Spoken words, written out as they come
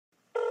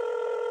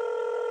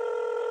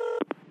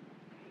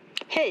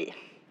Hej,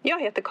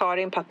 jag heter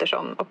Karin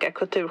Pettersson och är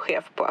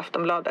kulturchef på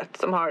Aftonbladet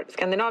som har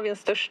Skandinaviens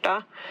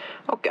största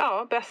och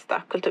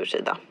bästa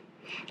kultursida.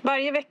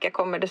 Varje vecka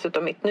kommer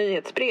dessutom mitt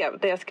nyhetsbrev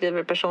där jag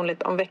skriver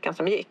personligt om veckan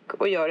som gick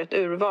och gör ett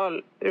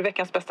urval ur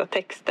veckans bästa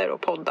texter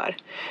och poddar.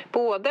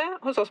 Både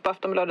hos oss på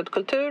Aftonbladet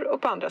Kultur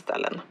och på andra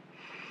ställen.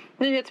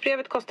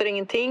 Nyhetsbrevet kostar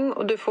ingenting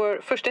och du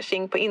får första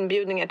tjing på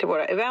inbjudningar till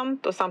våra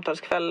event och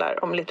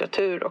samtalskvällar om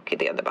litteratur och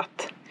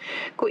idédebatt.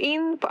 Gå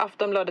in på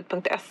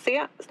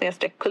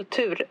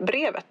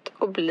aftonbladet.se/kulturbrevet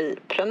och bli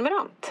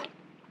prenumerant.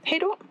 Hej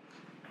då!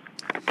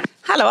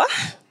 Hallå!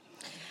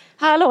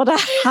 Hallå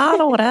där!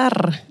 Hallå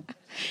där!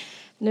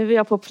 Nu är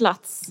jag på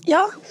plats.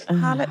 Ja,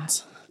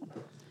 härligt.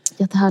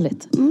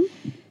 Jättehärligt.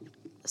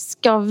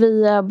 Ska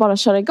vi bara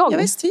köra igång? Ja,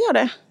 visst, vi gör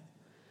det.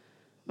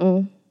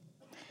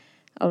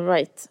 All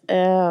right.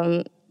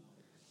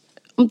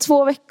 Om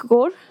 2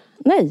 veckor.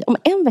 Nej, om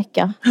 1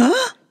 vecka.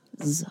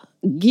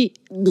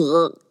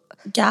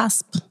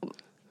 Gasp.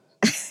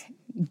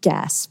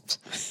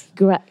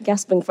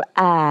 Gasping for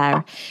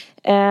air.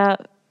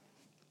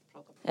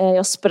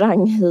 Jag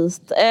sprang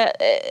hit.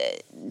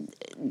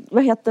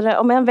 Vad heter det?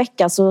 Om 1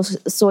 vecka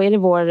så är det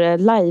vår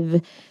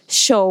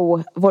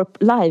live-show, vår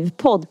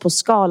live-podd på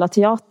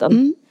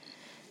Scalateatern.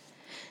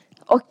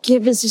 Och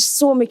vi ser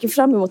så mycket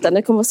fram emot den.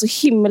 Det kommer vara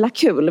så himla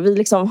kul. Vi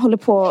liksom håller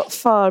på och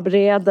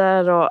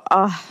förbereder och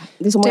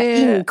det är så många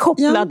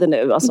inkopplade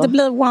nu. Alltså. Det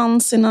blir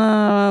once in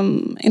a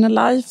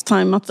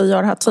lifetime att vi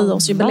gör det här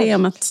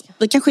 10-årsjubileumet.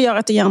 Vi kanske gör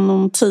det igen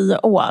om 10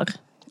 år.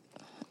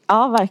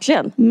 Ja,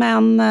 verkligen.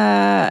 Men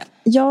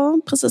ja,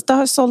 precis. Det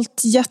har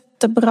sålt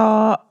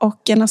jättebra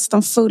och är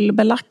nästan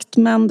fullbelagt.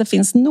 Men det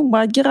finns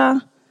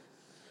några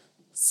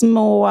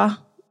små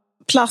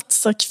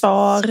platser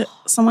kvar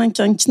som man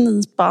kan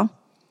knipa.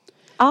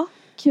 Ja,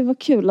 gud vad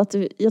kul. Att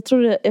jag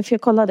tror för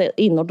jag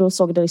kollade in och då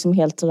såg det liksom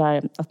helt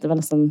sådär att det var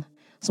nästan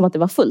som att det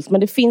var fullt.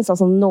 Men det finns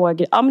alltså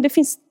några, men det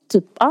finns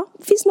typ,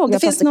 det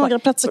finns några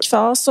platser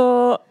kvar.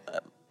 Så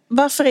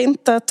varför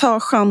inte ta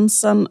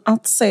chansen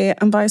att se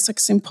en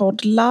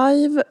Vargsaxin-podd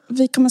live?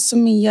 Vi kommer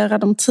summera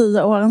de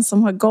 10 åren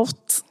som har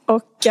gått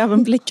och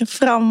även blicka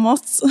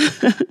framåt.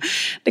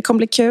 Det kommer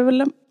bli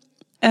kul.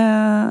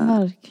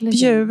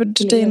 Bjud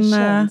din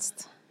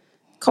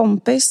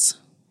kompis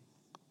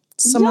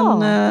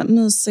som en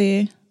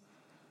mysig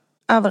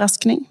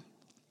överraskning.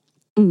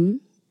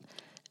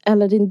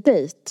 Eller din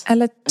dejt.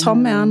 Eller ta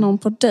med någon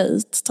på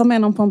dejt. Ta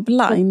med någon på en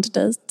blind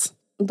date.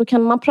 Då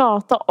kan man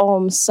prata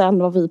om sen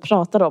vad vi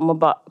pratar om och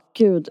bara,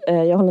 gud,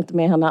 jag håller inte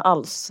med henne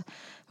alls.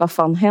 Vad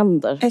fan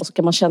händer? Och så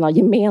kan man känna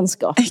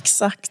gemenskap.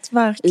 Exakt,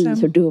 verkligen.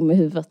 I hur dum i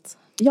huvudet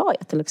jag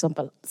är till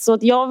exempel. Så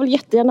att jag vill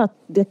jättegärna att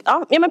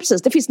ja men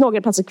precis, det finns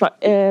några platser kvar.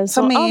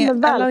 Ta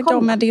med, eller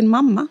gå med din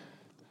mamma.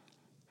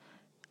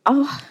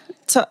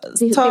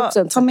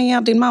 Ta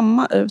med din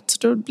mamma ut,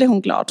 då blir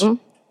hon glad.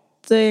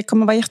 Det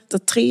kommer vara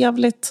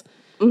jättetrevligt.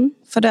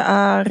 För det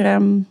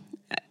är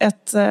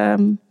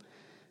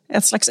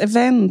ett slags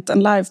event,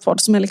 en livepodd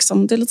som är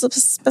liksom, det är lite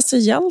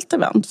speciellt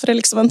event. För det är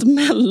liksom inte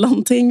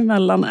mellanting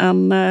mellan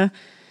en... det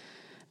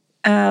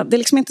är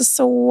liksom inte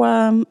så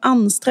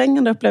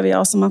ansträngande upplever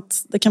jag som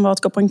att det kan vara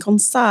att gå på en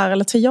konsert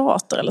eller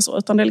teater eller så.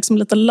 Utan det är liksom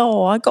lite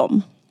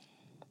lagom.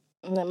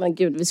 Nej men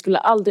gud, vi skulle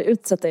aldrig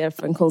utsätta er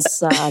för en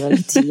konsert eller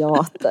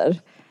teater.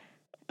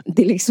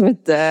 Det är liksom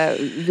inte,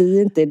 vi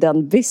är inte i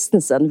den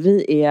businessen.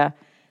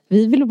 Vi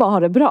vill bara ha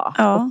det bra.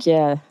 Ja. Och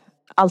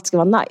allt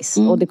ska vara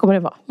nice. Och det kommer det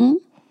vara.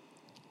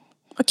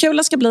 Vad kul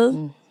det ska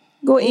bli.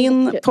 Gå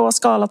in på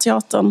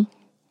Scalateatern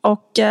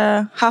och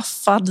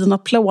haffa dina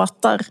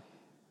plåtar.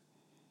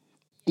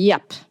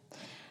 Japp.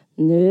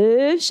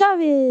 Nu kör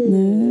vi!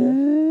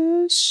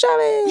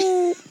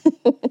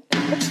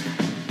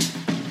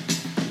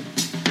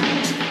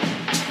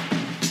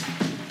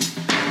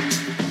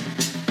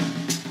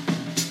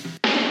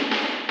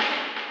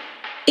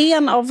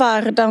 En av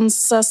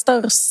världens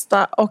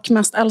största och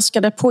mest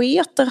älskade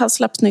poeter har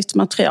släppt nytt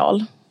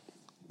material.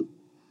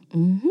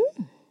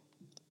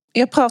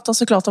 Jag pratar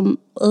såklart om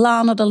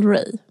Lana Del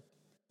Reys.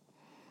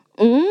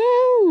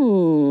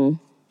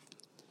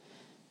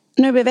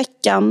 Nu i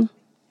veckan,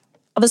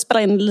 och vi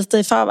spelar in lite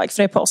i förväg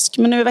för det är påsk,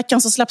 men nu i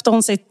veckan så släppte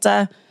hon sitt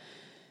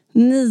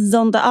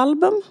 9:e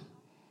album.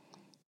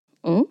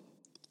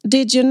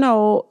 Did you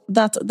know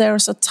that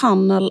there's a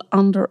tunnel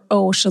under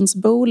Oceans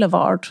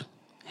Boulevard?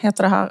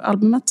 Heter det här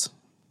albumet.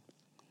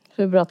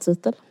 Hur bra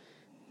titel?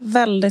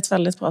 Väldigt,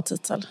 väldigt bra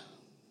titel.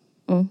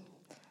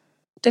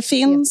 Det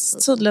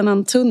finns tydligen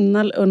en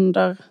tunnel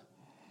under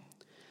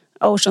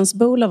Oceans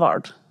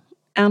Boulevard.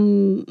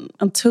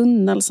 En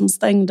tunnel som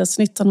stängdes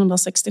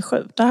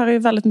 1967. Det här är ju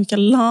väldigt mycket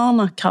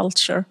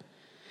Lana-culture.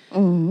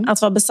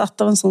 Att vara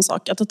besatt av en sån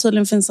sak. Att det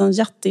tydligen finns en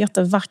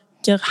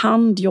jättevacker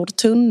handgjord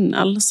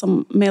tunnel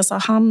som med så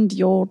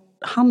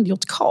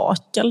handgjort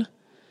kakel.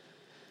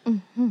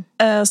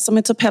 Som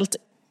är typ helt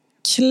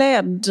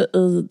klädd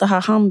i det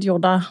här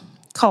handgjorda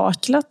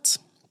kaklet.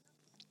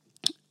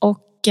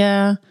 Och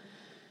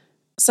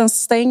sen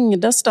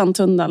stängdes den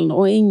tunneln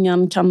och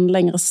ingen kan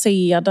längre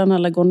se den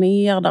eller gå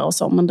ner där och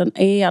så. Men den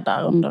är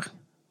där under.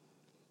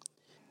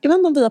 jag vet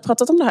inte om vi har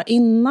pratat om det här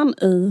innan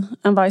i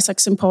en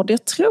vargsexing-podd.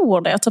 Jag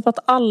tror det. Typ att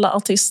alla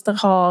artister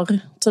har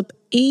typ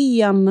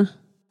en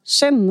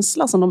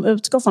känsla som de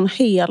utgår från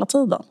hela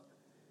tiden.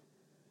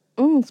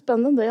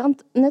 Spännande.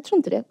 Jag tror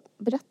inte det.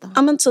 Berätta.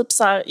 Ja, men typ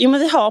så här, men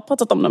vi har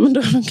pratat om det, men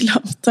du har nog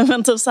glömt det.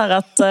 Men typ så här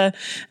att...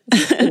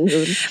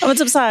 ja, men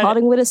typ så här...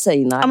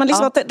 Ja, men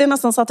liksom att det är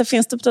nästan så att det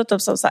finns typ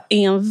så här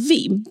en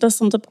vibb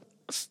som typ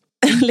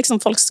liksom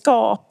folk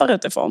skapar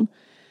utifrån.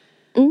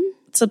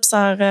 Typ så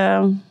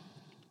här...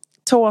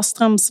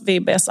 Thåströms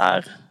vibb är så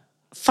här...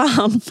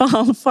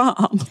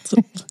 Fan.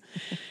 Typ.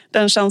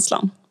 Den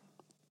känslan.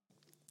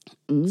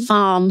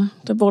 Fan,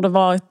 det borde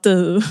varit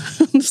du.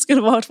 Det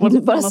skulle varit på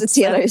du bara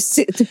citerar ju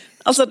sitt.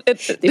 Alltså det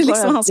är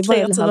liksom hans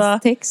kreativa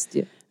text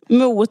ju.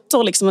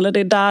 motor liksom, eller det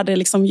är där det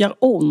liksom gör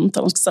ont,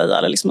 om man ska säga,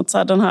 eller liksom att så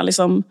här, den här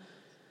liksom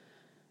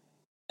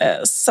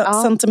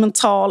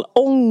sentimental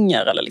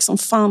ånger, eller liksom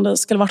fan, det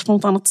skulle varit på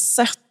något annat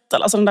sätt,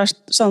 eller alltså den där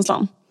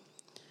känslan.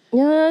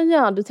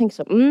 Ja, du tänker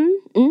så.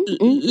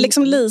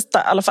 Liksom lite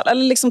i alla fall,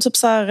 eller liksom typ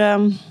så här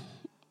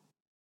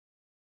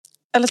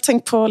eller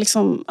tänk på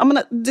liksom, jag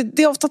menar,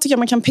 det är ofta tycker jag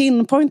man kan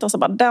pinpointa så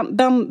bara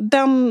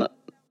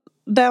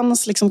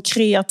dens liksom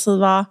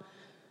kreativa.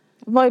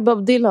 Vad är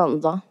Bob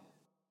Dylan då?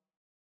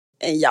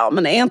 Ja,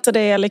 men är inte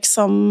det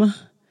liksom...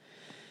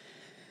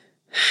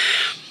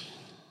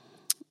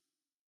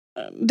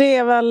 Det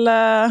är väl...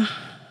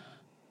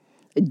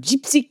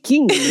 Gypsy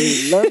King.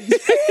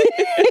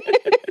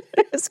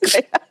 Jag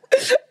skojar.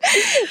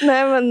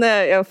 Nej, men...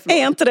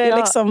 är inte det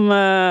liksom...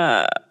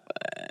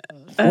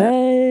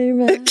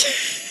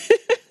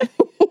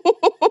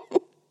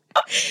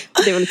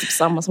 Det är väl typ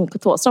samma som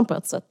Thåström på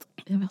ett sätt.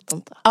 Jag vet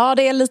inte. Ja,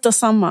 det är lite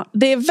samma.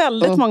 Det är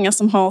väldigt många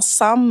som har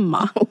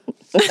samma.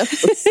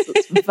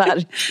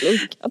 Verkligen.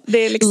 Det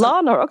är liksom,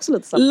 Lana har också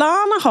lite samma.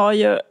 Lana har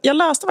ju... Jag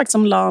läste faktiskt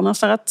om Lana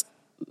för att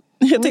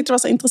jag tyckte det var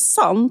så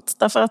intressant.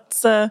 Därför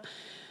att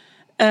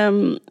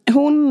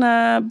hon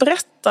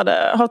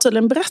har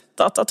tydligen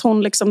berättat att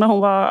hon liksom, när hon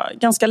var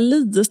ganska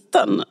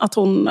liten, att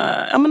hon...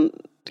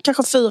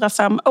 kanske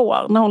 4-5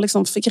 år, när hon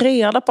liksom fick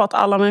reda på att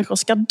alla människor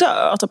ska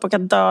dö, typ, och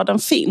att döden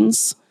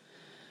finns.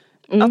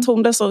 Att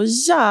hon blev så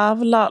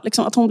jävla,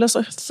 liksom, att hon blev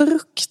så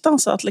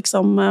fruktansvärt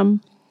liksom,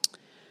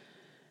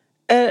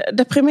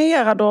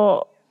 deprimerad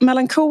och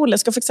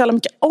melankolisk och fick så jävla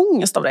mycket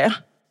ångest av det.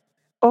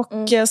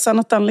 Och sen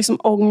att den liksom,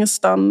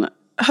 ångesten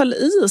höll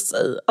i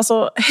sig,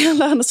 alltså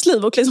hela hennes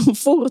liv, och liksom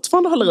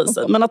fortfarande håller i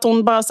sig, men att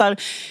hon bara så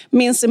här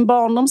minns sin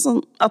barndom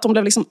som att hon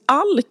blev liksom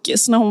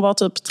alkis när hon var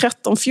typ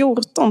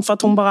 13-14, för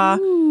att hon bara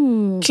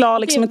klar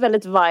liksom... Det är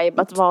väldigt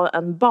vibe att vara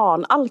en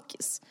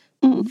barnalkis.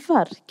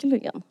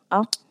 Verkligen.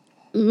 Ja.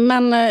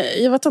 Men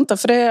jag vet inte,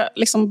 för det är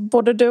liksom,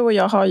 både du och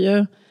jag har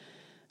ju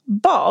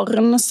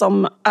barn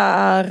som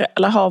är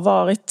eller har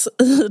varit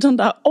i den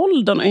där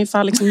åldern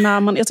ungefär liksom, när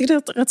man, jag tycker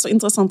det är rätt så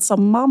intressant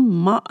som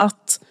mamma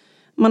att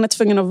man är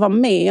tvungen att vara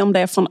med om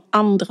det från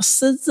andra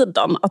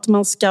sidan. Att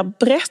man ska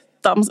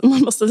berätta,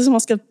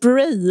 man ska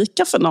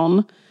breaka för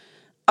någon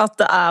att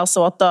det är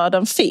så att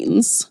döden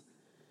finns.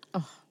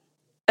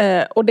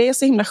 Och det är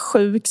så himla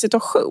sjuk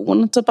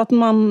situation. Typ att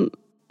man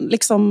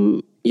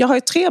liksom... Jag har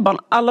ju 3 barn,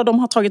 alla de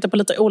har tagit det på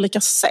lite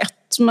olika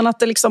sätt. Men att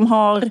det liksom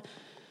har...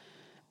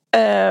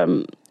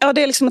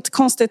 det är liksom ett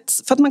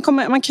konstigt... För att man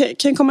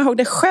kan komma ihåg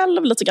det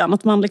själv lite grann.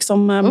 Att man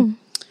liksom...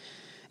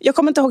 Jag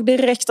kommer inte ihåg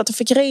direkt att jag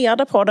fick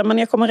reda på det, men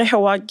jag kommer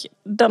ihåg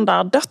den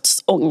där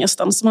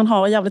dödsångesten som man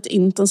har jävligt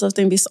intensivt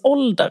i en viss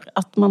ålder.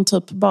 Att man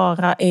typ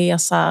bara är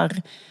så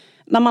här...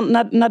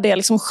 När det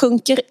liksom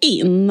sjunker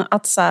in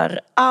att så här,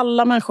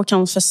 alla människor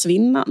kan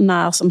försvinna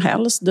när som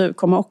helst. Du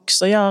kommer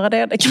också göra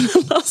det. Det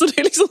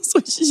är liksom så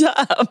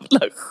jävla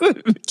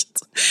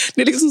sjukt.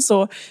 Det är liksom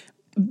så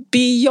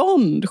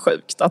beyond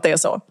sjukt att det är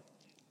så.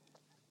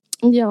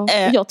 Ja,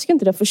 jag tycker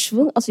inte det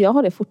försvunnit. Alltså jag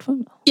har det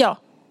fortfarande. Ja,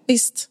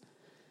 visst.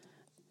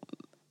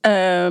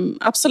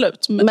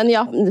 Absolut. Men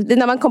ja,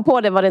 när man kom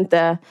på det var det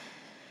inte...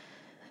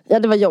 Ja,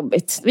 det var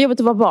jobbigt. Det var jobbigt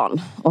att vara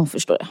barn.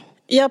 Förstår det.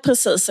 Ja,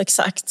 precis,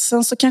 exakt.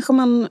 Sen så kanske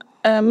man...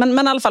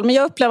 Men i alla fall, men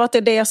jag upplever att det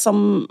är det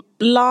som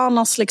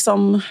Lanas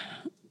liksom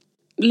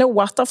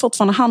låtar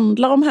fortfarande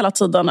handlar om hela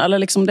tiden. Eller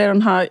liksom det är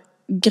den här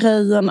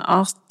grejen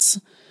att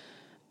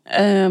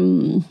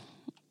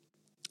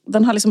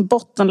den här liksom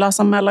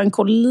bottenlösa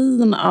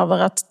melankolin över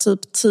att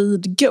typ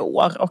tid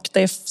går och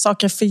det är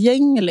saker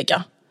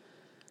förgängliga.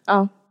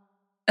 Ja.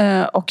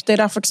 Och det är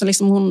därför också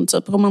liksom hon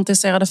typ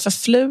romantiserade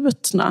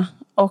förflutna.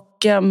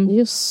 Och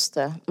just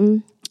det.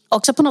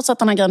 också på något sätt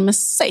den här grejen med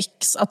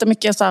sex. Att det är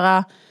mycket så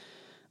här,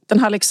 den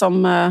här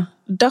liksom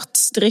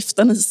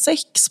dödsdriften i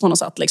sex på något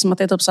sätt. Liksom, att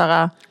det är typ så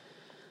här,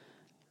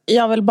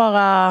 jag vill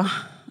bara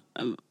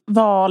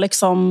vara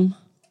liksom,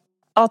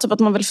 ja, typ att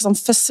man vill liksom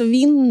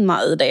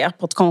försvinna i det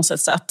på ett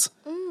konstigt sätt.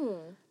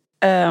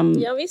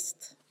 Ja visst.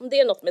 Det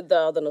är något med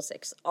döden och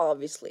sex,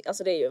 obviously.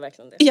 Alltså det är ju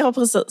verkligen det. Ja,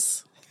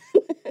 precis.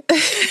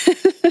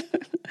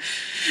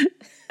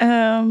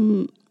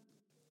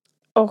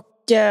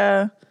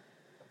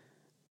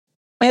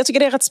 Men jag tycker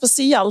det är rätt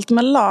speciellt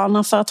med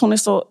Lana för att hon är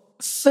så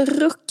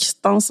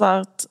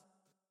fruktansvärt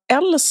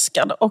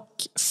älskad och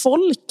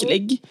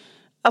folklig.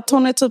 Att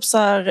hon är typ så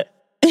här,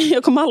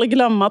 jag kommer aldrig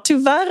glömma,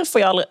 tyvärr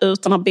får jag aldrig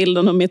ut den här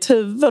bilden ur mitt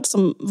huvud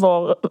som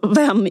vår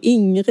vän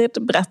Ingrid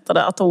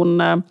berättade, att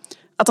hon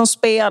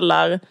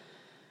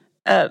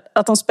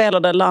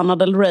spelade Lana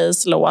Del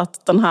Reys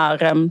låt, den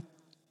här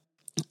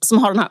som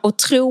har den här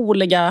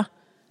otroliga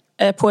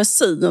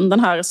poesin, den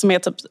här som är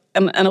typ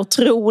en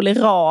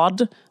otrolig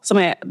rad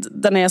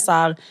den är så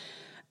här: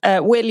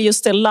 will you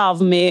still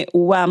love me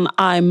when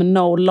I'm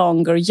no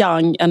longer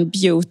young and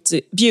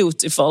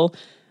beautiful?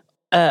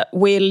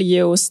 Will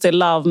you still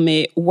love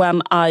me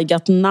when I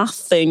got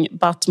nothing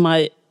but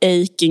my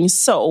aching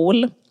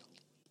soul?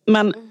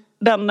 Men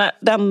den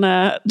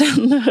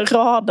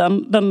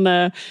raden, den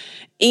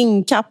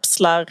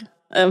inkapslar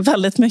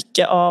väldigt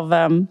mycket av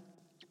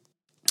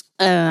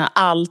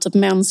all typ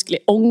mänsklig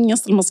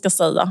ångest, eller man ska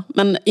säga.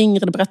 Men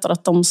Ingrid berättade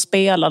att de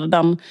spelade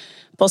den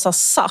på så här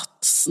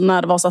sats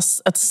när det var så här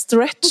ett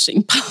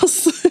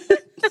stretchingpass.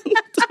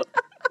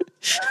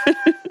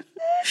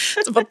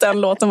 Typ att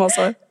den låten var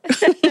så. Alla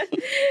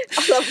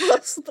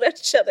bara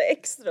stretchade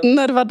extra.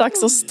 När det var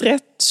dags att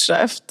stretcha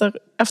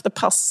efter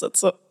passet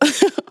så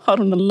har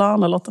hon den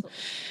Lana-låten.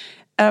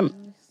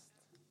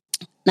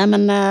 Nej,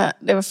 men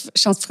det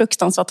känns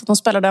fruktansvärt att de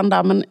spelar den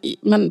där,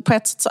 men på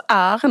ett sätt så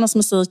är hennes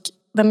musik,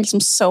 den är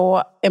liksom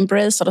så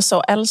embracead och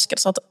så älskad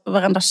så att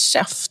varenda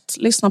käft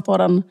lyssnar på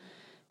den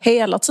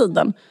hela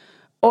tiden.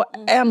 Och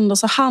ändå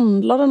så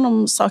handlar den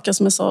om saker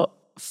som är så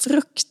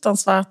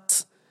fruktansvärt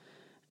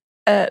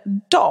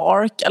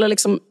dark, eller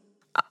liksom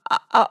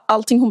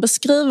allting hon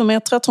beskriver, men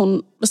jag tror att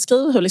hon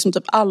beskriver hur liksom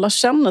typ alla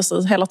känner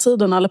sig hela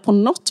tiden, eller på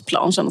något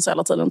plan känner sig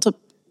hela tiden. Typ,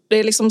 det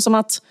är liksom som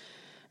att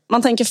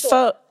man tänker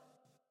för...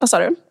 Vad sa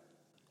du?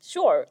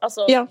 Sure,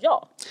 alltså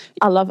ja.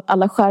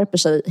 Alla skärper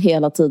sig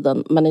hela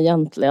tiden, men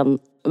egentligen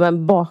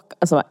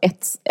alltså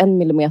en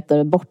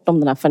millimeter bortom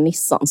den här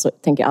fernissan så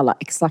tänker alla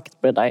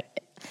exakt på det där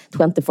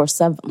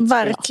 24/7.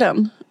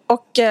 Verkligen.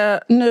 Och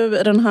nu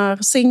i den här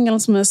singeln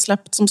som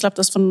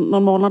släpptes för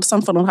någon månad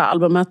sedan från det här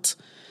albumet,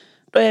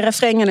 då är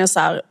refrängen så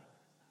här: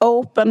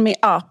 open me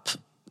up,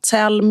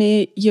 tell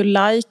me you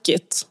like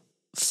it,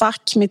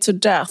 fuck me to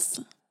death,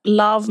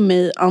 love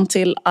me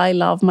until I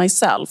love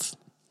myself.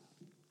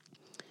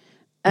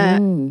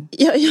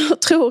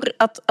 Jag tror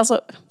att,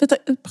 alltså,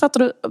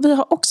 vi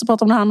har också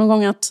pratat om det här någon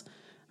gång, att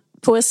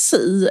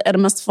poesi är det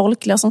mest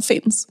folkliga som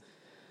finns.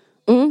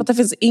 Att det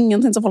finns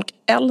ingenting som folk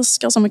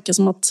älskar så mycket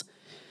som att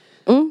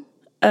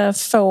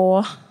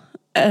få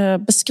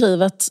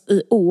beskrivet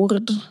i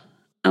ord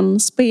en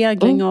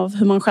spegling av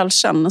hur man själv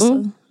känner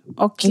sig.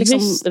 Och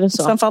liksom,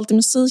 framförallt i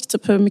musik,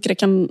 typ hur mycket det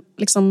kan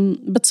liksom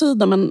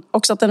betyda, men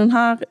också att det är den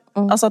här,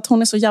 alltså att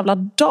hon är så jävla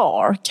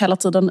dark hela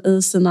tiden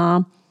i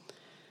sina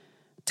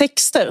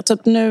texter,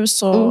 typ nu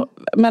så,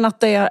 men att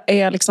det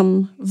är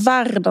liksom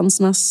världens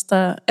mest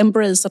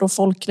embracead och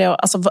folkliga,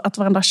 alltså att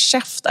varenda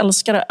käft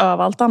älskar det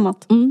över allt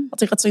annat. Jag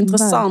tycker att det är så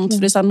intressant,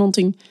 för det är så här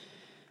någonting,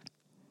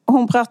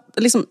 hon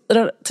pratar liksom,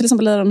 till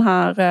exempel i den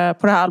här,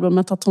 på det här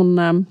albumet, att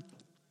hon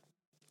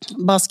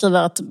bara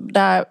skriver att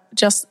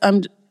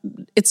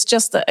it's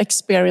just the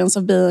experience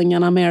of being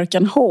an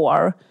American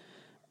whore.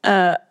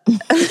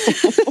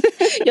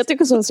 Jag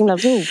tycker så är himla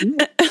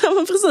roligt. Ja,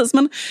 men precis,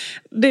 men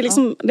det är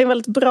liksom, det är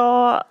väldigt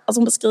bra, alltså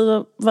hon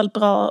beskriver väldigt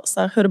bra så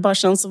här, hur det bara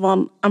känns att vara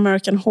en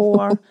American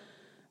whore,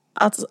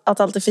 att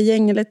allt är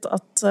förgängligt,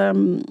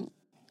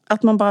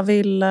 att man bara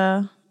vill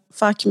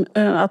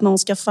att någon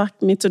ska fuck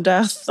me to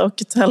death och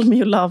tell me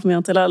you love me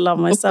until I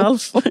love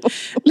myself.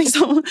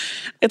 Liksom,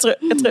 jag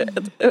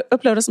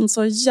upplever det som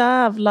så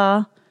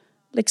jävla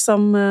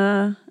liksom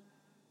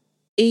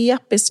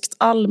episkt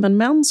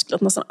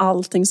allmänmänskligt, nästan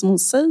allting som hon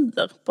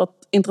säger på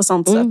ett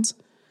intressant sätt.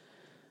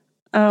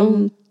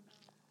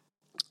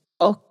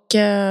 Och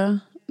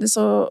det är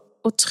så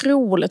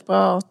otroligt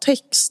bra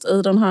text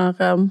i den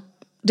här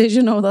Did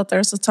you know that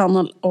there's a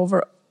tunnel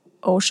over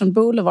Ocean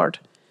Boulevard?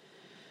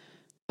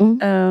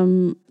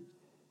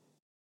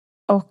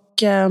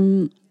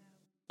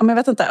 Men jag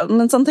vet inte,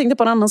 men sen tänkte jag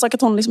på en annan sak,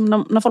 att hon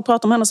liksom, när folk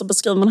pratar om henne så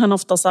beskriver man henne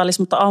ofta så här,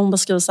 liksom, att hon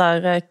beskriver så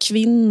här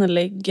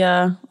kvinnlig,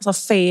 så här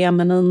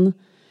feminin,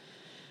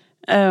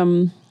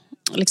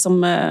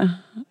 liksom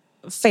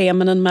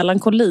feminin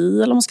melankoli,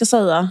 eller vad man ska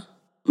säga.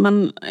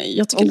 Men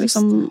jag tycker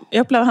liksom,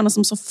 jag upplever henne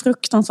som så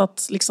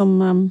fruktansvärt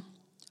liksom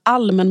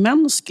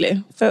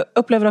allmänmänsklig. För jag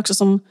upplever också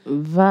som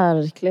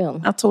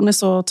verkligen att hon är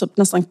så typ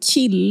nästan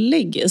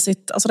killig i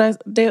sitt, alltså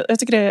jag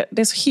tycker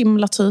det är så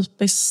himla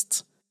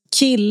typiskt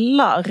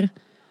killar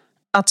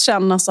att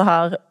känna så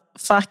här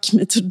fuck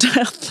me to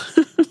death.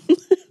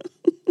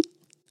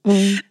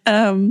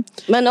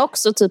 Men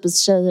också typiskt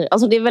tjejer,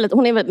 alltså det är väldigt,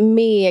 hon är väldigt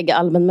mega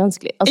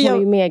allmänmänsklig, alltså hon är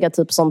ju mega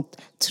typ sånt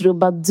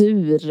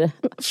trubadur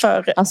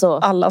för alltså,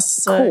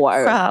 allas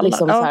core, själar.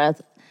 liksom så här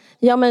att,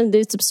 ja men det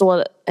är typ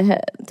så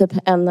typ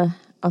en,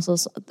 alltså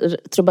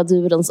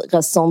trubadurens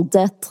raison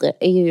d'être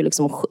är ju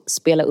liksom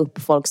spela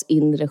upp folks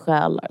inre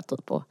själar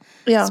typ, och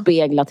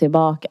spegla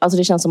tillbaka, alltså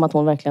det känns som att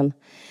hon verkligen,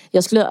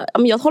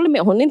 jag håller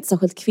med, hon är inte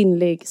särskilt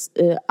kvinnlig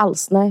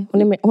alls, nej,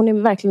 hon är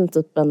verkligen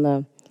typ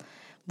en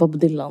Bob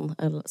Dylan,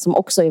 som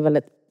också är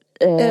väldigt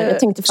jag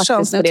tänkte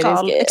faktiskt på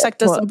det. Exakt,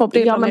 det som Bob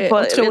Dylan är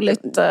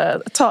otroligt...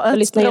 Ta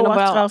ett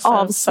språkrör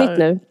avsnitt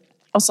nu.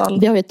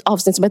 Vi har ju ett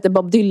avsnitt som heter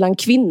Bob Dylan,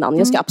 kvinnan.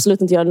 Jag ska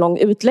absolut inte göra en lång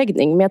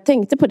utläggning, men jag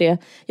tänkte på det.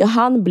 Jag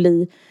hann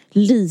bli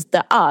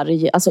lite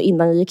arg alltså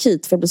innan jag gick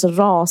hit, för jag blev så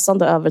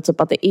rasande över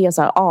typ att det är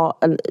så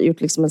här,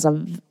 gjort liksom en så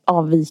här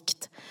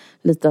avvikt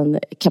liten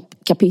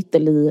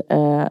kapitel i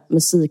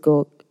musik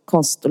och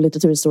konst- och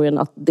litteraturhistorien,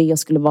 att det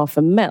skulle vara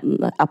för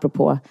män,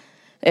 apropå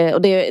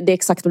och det är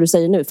exakt vad du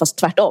säger nu, fast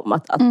tvärtom,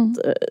 att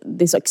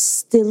det är så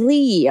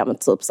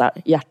extremt typ så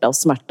här, hjärta och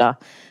smärta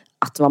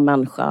att vara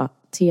människa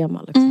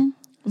tema liksom.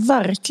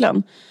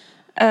 Verkligen.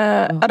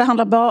 Det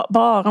handlar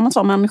bara om att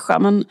vara människa,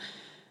 men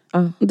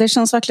det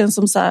känns verkligen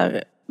som så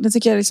här, det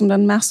tycker jag är liksom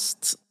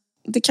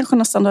det är kanske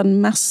nästan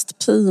den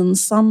mest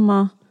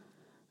pinsamma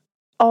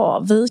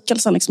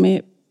avvikelsen liksom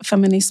i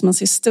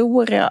feminismens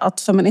historia,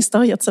 att feminister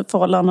har gett sig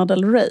på Lana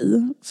Del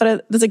Rey.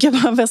 För det tycker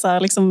jag bara är så här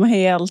liksom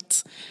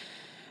helt...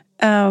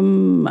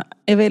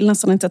 jag vill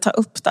nästan inte ta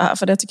upp det här,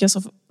 för det tycker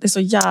jag det är så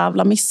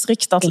jävla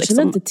missriktat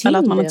liksom. Eller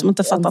att man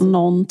inte fattar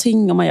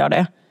någonting om man gör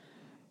det.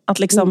 Att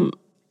liksom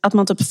att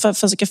man typ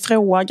försöker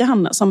fråga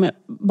henne, som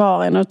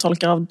bara är en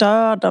uttolkare av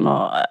döden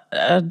och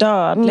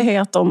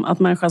dödlighet, om att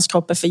människans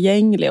kropp är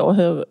förgänglig och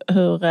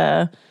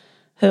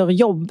hur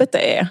jobbigt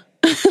det är.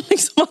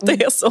 Liksom att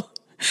det är så.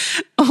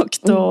 Och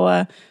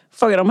då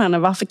frågar de henne,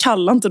 varför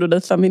kallar inte du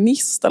dig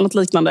feminist eller något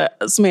liknande,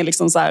 som är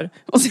liksom så här,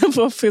 och sen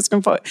får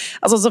fisken på,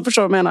 alltså så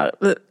förstår du vad jag menar,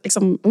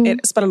 liksom,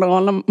 spelar det någon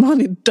roll om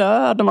man är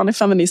död, om man är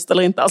feminist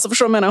eller inte, alltså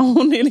förstår du vad jag menar,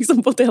 hon är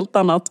liksom på ett helt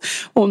annat,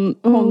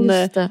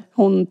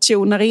 hon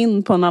tunar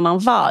in på en annan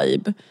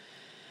vibe.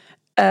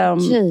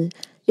 Okej.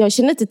 Jag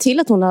känner inte till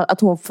att hon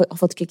har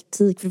fått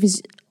kritik, för det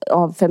finns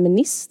av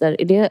feminister.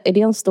 Är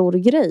det en stor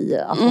grej?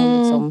 Att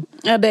hon liksom,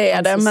 ja, det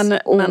är det.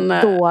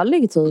 Men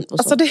dålig typ. Och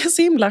så. Alltså det är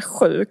så himla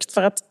sjukt,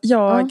 för att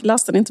jag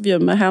läste en intervju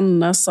med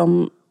henne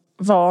som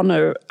var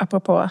nu,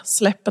 apropå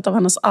släppet av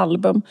hennes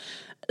album,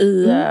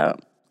 i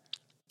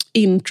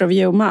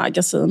Interview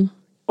Magazine.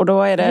 Och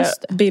då är det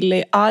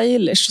Billie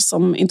Eilishs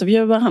som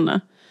intervjuar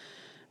henne.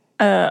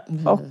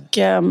 Och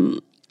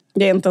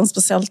det är inte en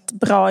speciellt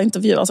bra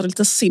intervju. Alltså det är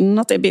lite synd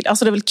att det är Billie.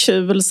 Alltså det är väl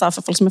kul så här,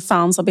 för folk som är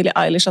fans av Billie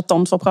Eilish, att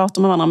de två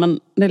pratar med varandra. Men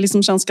det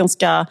liksom känns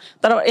ganska...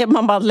 Där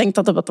man bara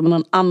längtat upp att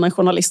någon annan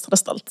journalist hade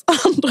ställt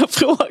andra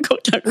frågor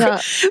kanske. Ja,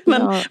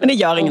 men det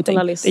gör ingenting.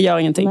 Det gör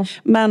ingenting.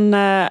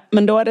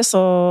 Men då är det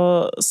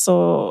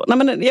så... Nej,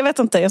 men jag vet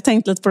inte. Jag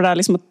tänkte lite på det där.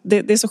 Liksom, att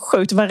det är så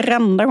sjukt.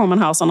 Varenda gång man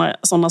hör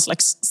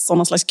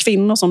såna slags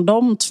kvinnor som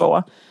de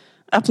två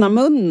öppnar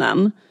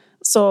munnen,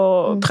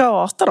 så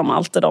pratar de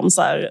alltid om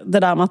så här, det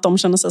där med att de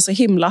känner sig så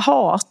himla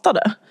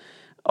hatade.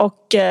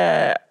 Och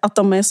att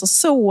de är så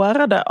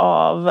sårade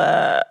av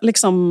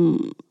liksom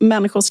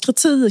människors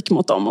kritik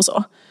mot dem och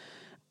så.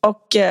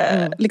 Och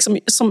liksom,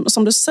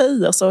 som du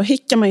säger, så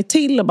hickar man ju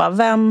till och bara,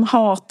 vem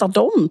hatar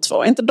de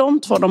två? Är inte de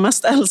två de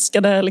mest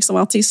älskade liksom,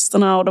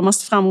 artisterna och de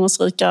mest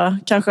framgångsrika?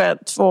 Kanske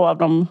två av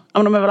dem, ja,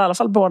 men de är väl i alla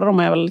fall, båda de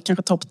är väl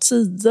kanske topp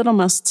 10 de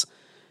mest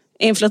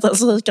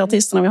inflytelserika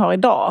artisterna vi har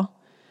idag.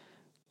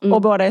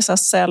 Och båda är så här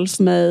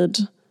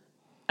self-made,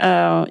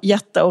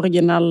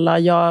 jätteoriginella,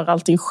 gör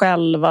allting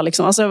själva.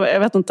 Liksom. Alltså, jag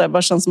vet inte, det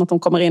bara känns som att de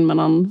kommer in med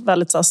någon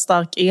väldigt så här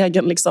stark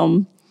egen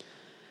liksom,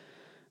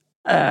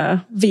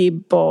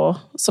 vibb och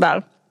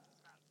sådär.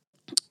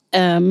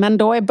 Men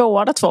då är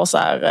båda två så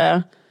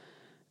här...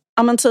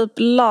 ja, men typ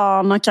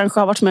Lana kanske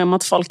har varit med om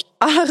att folk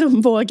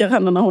armbågar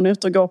henne när hon är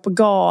ute och går på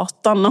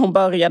gatan när hon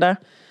började.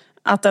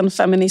 Att en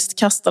feminist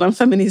kastade en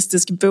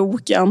feministisk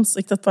bok i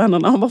ansiktet på henne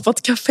när hon var på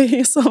ett café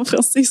i San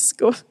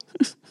Francisco.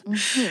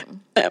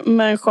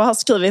 Människor har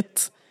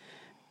skrivit...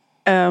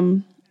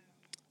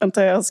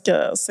 vänta, jag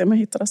ska se om jag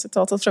hittar det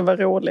citatet, för det var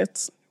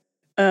roligt.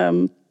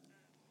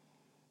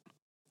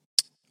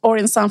 Or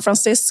in San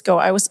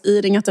Francisco, I was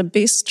eating at a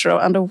bistro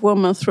and a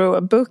woman threw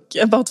a book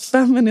about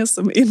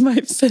feminism in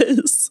my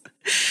face.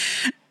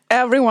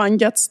 Everyone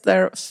gets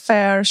their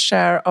fair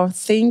share of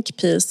think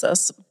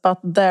pieces, but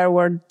there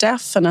were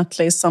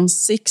definitely some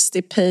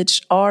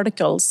 60-page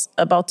articles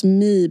about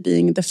me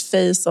being the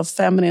face of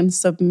feminine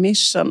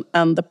submission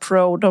and the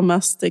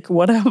pro-domestic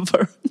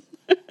whatever.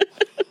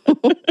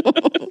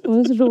 Det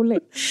är så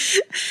roligt.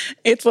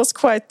 It was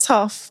quite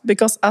tough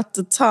because at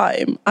the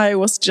time I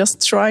was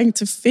just trying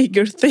to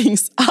figure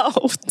things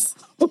out.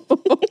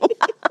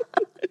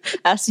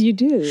 As you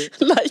do.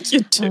 Like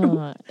you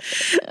do.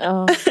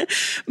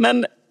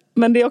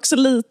 Men det är också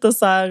lite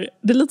så här,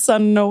 det är lite så här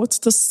note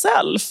to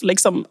self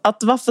liksom,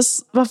 att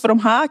varför de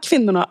här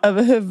kvinnorna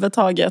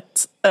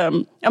överhuvudtaget,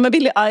 ja, men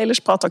Billie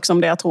Eilish pratar också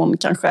om det, att hon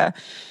kanske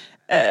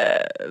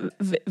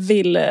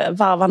vill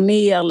varva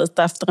ner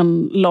lite efter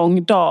en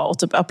lång dag och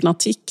typ öppna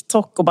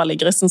TikTok och bara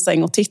ligger i sin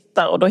säng och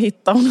tittar, och då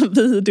hittar hon en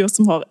video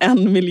som har 1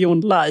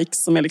 miljon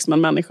likes, som är liksom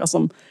en människa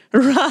som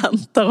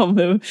rantar om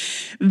hur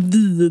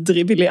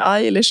vidrig Billie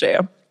Eilish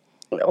är.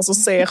 Och så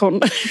ser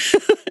hon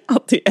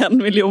att det är 1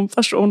 miljon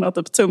personer har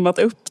typ tummat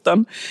upp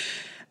den.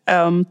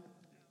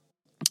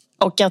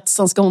 Och att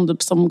sen ska hon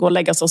typ som gå och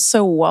lägga sig och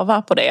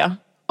sova på det.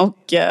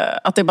 Och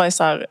att det bara är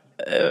så här,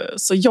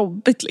 så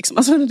jobbigt liksom.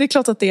 Alltså, det är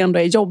klart att det ändå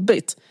är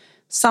jobbigt.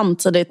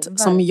 Samtidigt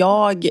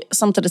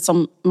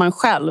som man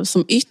själv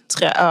som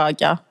yttre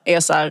öga är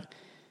så här,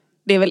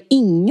 det är väl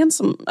ingen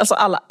som, alltså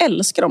alla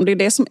älskar dem. Det är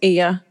det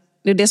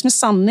som är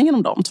sanningen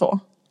om de två.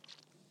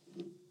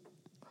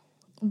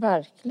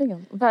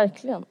 Verkligen.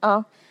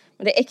 Ja.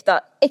 Men det är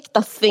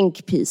äkta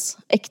think piece.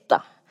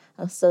 Äkta.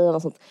 Jag säger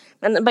något sånt.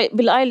 Men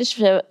Billie Eilish,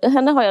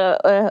 henne har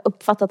jag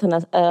uppfattat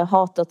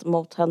hatet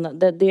mot henne.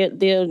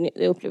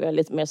 Det upplever jag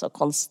lite mer så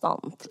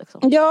konstant.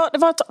 Liksom. Ja, det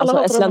var att alla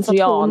hatade henne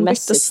för att hon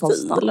bytte stil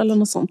konstant. eller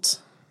något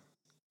sånt.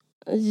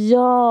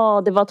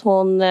 Ja, det var att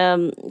hon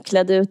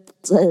klädde ut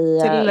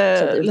sig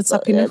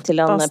till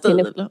en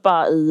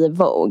pinuppa i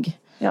Vogue.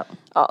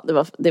 Ja,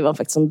 det var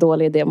faktiskt en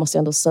dålig idé, måste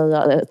jag ändå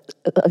säga.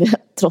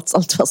 Trots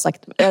allt jag har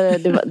sagt.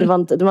 Det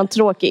var en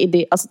tråkig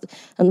idé. Alltså,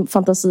 en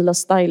fantasilös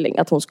styling.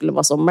 Att hon skulle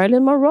vara som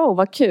Marilyn Monroe,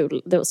 vad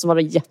kul. Så var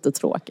det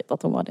jättetråkigt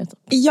att hon var det.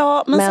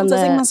 Ja, men samtidigt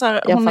tänker man så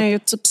här, hon är ju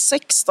typ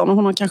 16 och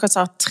hon har kanske så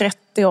här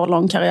 30 år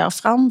lång karriär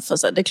framför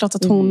sig. Det är klart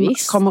att hon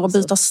kommer att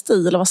byta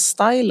stil och vara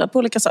stylad på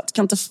olika sätt.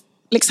 Kan inte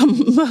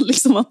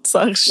liksom att så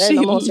här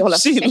chilla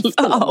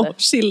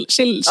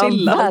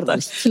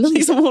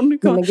liksom hon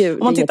om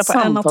man tittar på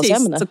en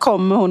artist så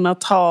kommer hon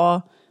att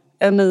ha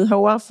en ny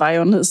hårfärg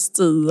och en ny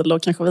stil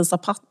och kanske visa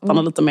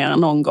pattarna lite mer än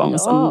någon gång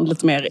och sen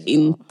lite mer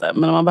inte,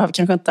 men man behöver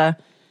kanske inte,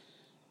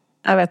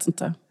 jag vet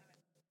inte.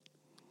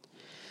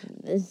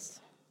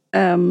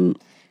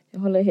 Jag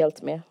håller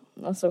helt med,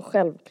 alltså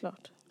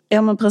självklart.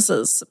 Ja, men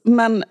precis.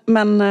 Men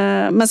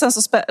sen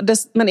så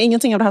men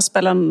ingenting av det här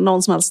spelar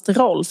någon som helst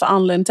roll, för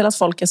anledningen till att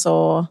folk är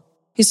så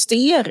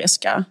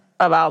hysteriska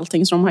över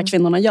allting som de här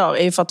kvinnorna gör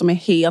är ju för att de är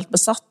helt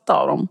besatta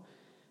av dem.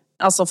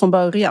 Alltså från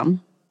början.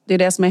 Det är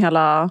det som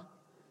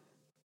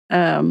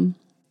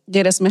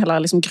är hela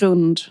liksom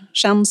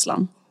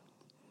grundkänslan.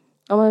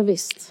 Ja, men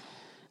visst.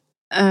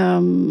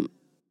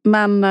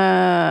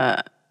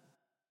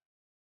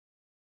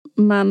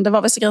 Men det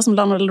var vissa grejer som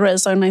Lana Del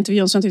Reys sa i den här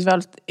intervjun som jag tyckte var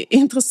väldigt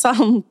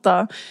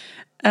intressanta.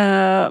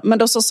 Men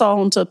då så sa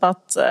hon typ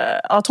att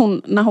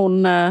hon när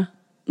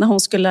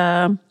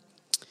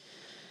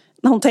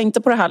hon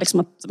tänkte på det här liksom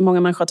att många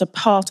människor typ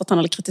hatat henne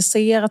eller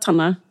kritiserat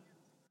henne,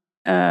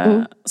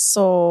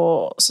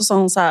 så sa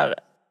hon så här: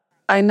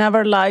 I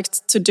never liked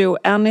to do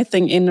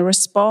anything in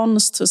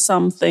response to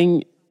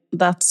something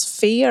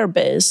that's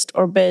fear-based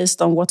or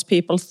based on what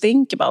people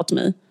think about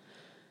me.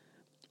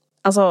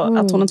 Alltså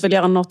att hon inte vill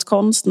göra något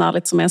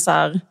konstnärligt som är så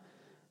här,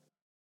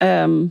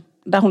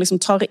 där hon liksom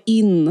tar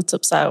in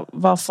typ så här,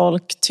 vad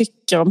folk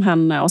tycker om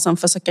henne och sen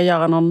försöka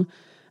göra någon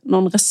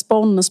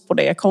respons på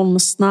det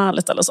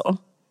konstnärligt eller så.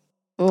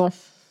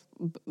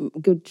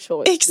 Good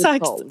choice.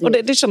 Exakt. Och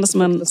det kändes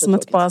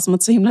som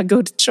ett så himla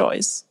good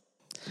choice.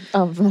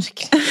 Ja,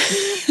 verkligen.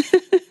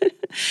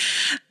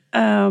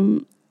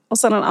 Och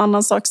sen en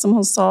annan sak som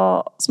hon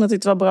sa som jag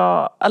tyckte var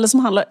bra, eller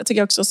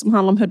som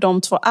handlar om hur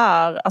de två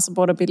är, alltså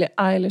både Billie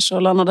Eilish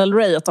och Lana Del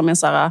Rey, att de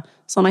är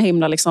såna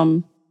himla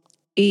liksom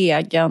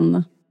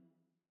egen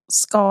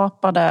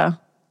skapade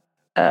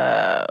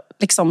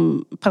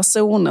liksom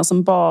personer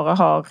som bara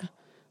har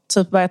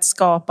typ börjat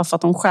skapa för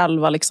att de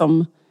själva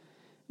liksom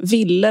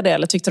ville det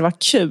eller tyckte det var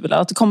kul,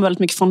 att det kommer väldigt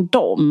mycket från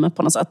dem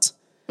på något sätt.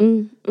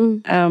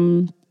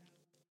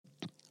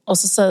 Och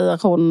så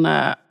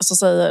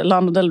säger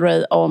Lana Del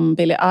Rey om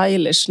Billie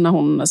Eilish när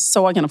hon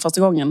såg henne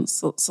första gången,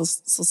 så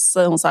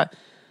säger hon så här: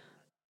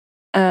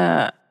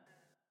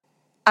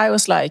 I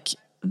was like,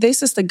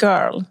 this is the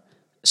girl.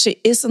 She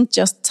isn't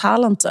just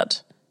talented.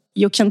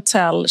 You can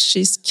tell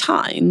she's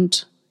kind.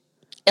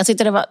 Jag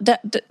tyckte det var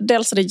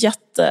dels är det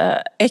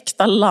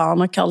jätteäkta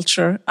Lana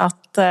culture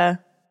att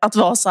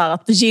vara så här,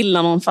 att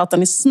gilla någon för att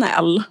den är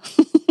snäll.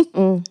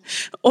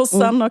 Och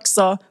sen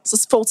också så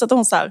fortsätter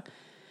hon så här: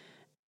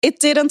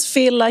 It didn't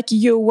feel like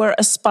you were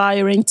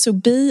aspiring to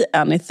be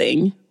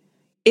anything.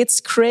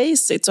 It's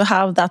crazy to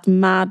have that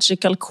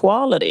magical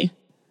quality.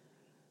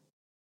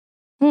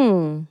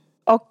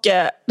 Och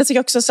det tycker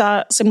jag också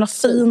är så himla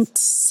fint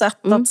sätt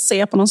att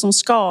se på någon som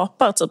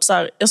skapar. Typ så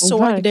här, jag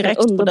såg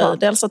direkt på dig.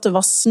 Dels att du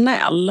var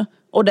snäll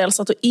och dels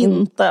att du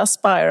inte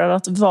aspirerade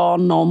att vara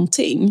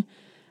någonting.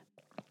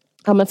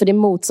 Ja, men för det är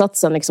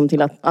motsatsen liksom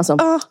till att, alltså,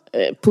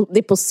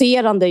 det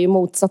poserande är ju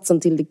motsatsen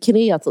till det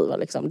kreativa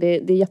liksom. Det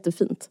är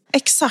jättefint.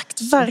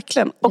 Exakt,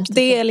 verkligen. Och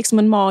det är liksom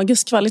en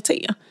magisk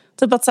kvalitet.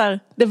 Typ att så här,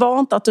 det var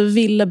inte att du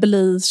ville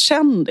bli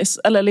kändis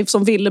eller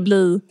liksom ville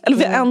bli,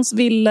 eller ens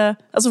ville,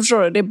 alltså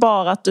förstår du, det är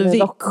bara att du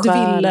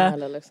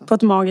ville liksom, på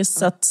ett magiskt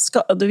sätt,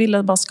 du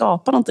ville bara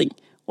skapa någonting.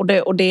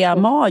 Och det är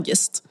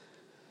magiskt.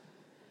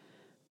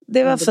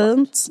 Det var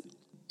fint.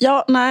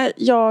 Ja, nej,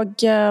 jag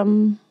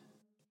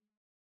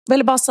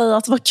ville bara säga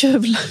att det var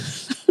kul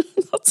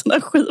att den här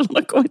skivan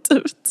har kommit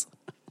ut.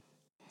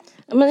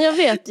 Men jag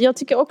vet, jag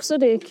tycker också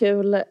det är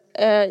kul.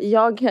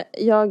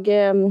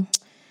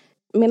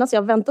 Medan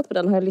jag har väntat på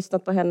den har jag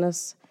lyssnat på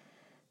hennes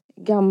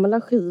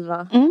gamla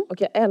skiva.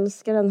 Och jag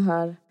älskar den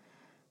här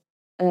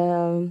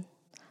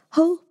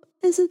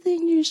Hope is a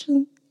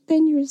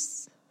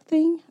dangerous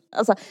thing.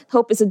 Alltså,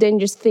 hope is a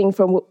dangerous thing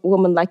for a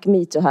woman like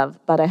me to have,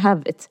 but I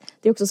have it.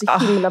 Det är också så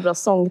himla bra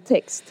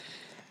sångtext.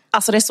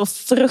 Alltså det är så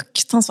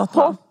fruktansvärt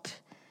bra. Hopp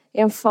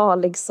är en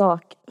farlig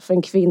sak för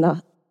en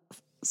kvinna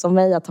som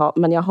mig att ha,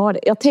 men jag har det.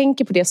 Jag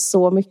tänker på det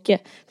så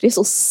mycket, för det är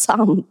så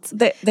sant.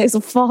 Det är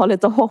så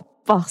farligt att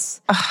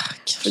hoppas.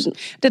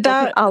 Det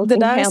där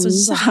är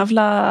så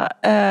jävla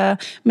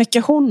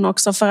mycket hon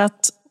också, för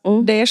att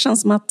det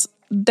känns som att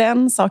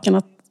den saken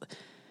att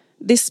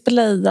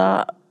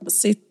displaya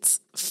sitt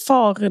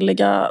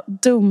farliga,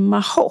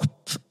 dumma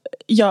hopp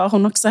gör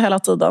hon också hela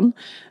tiden.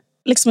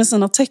 Liksom i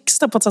sina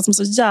texter på ett sätt som är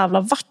så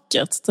jävla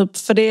vackert. Typ.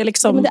 För det är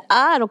liksom... men det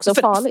är också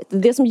farligt. Det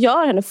är det som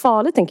gör henne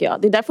farlig, tänker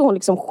jag. Det är därför hon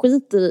liksom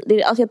skiter i...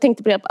 Det är, alltså jag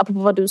tänkte på det, apropå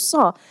vad du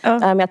sa.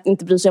 Med att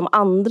inte bry sig om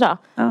andra.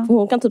 För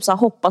hon kan typ så här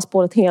hoppas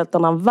på ett helt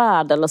annan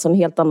värld. Eller så en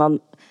helt annan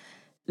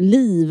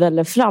liv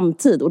eller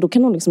framtid. Och då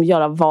kan hon liksom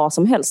göra vad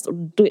som helst. Och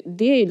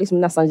det är ju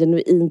liksom nästan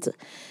genuint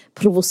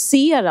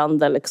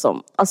provocerande.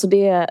 Liksom. Alltså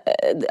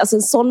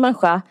en sån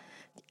människa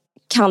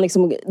kan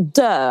liksom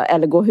dö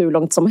eller gå hur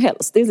långt som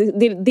helst. Det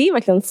är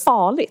verkligen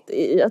farligt.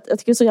 Jag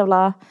tycker det är så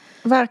jävla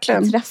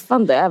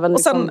träffande även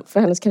och sen, liksom för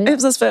hennes karriär.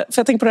 Precis, för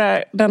jag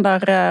tänker på den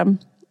där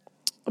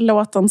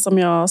låten som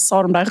jag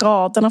sa, de där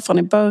raderna från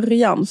i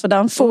början. För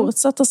den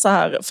fortsätter så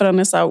här, för den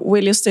är så här: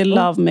 will you still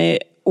love me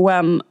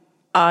when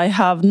I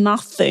have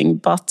nothing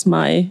but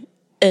my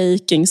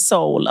aching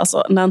soul.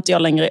 Alltså när inte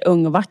jag längre är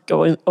ung och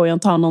vacker och jag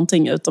inte har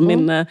någonting utom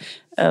min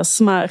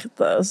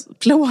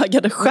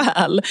plågade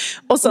själ.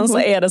 Och sen så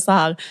är det så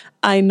här: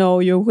 I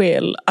know you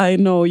will, I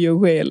know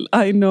you will,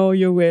 I know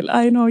you will,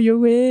 I know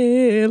you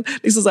will.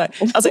 Liksom så här.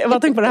 Alltså jag bara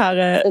tänker på det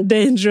här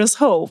dangerous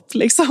hope.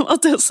 Liksom,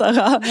 att det är så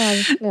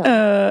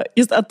här,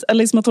 just att,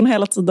 liksom att hon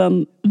hela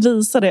tiden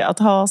visar det, att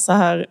ha så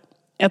här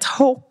ett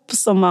hopp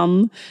som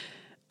man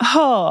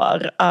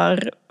hör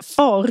är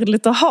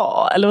farligt att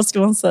ha, eller vad ska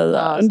man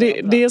säga?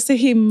 Det är så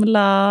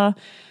himla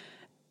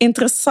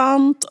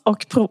intressant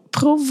och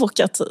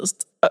provokativt.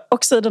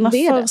 Också i den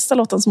här första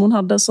låten som hon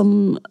hade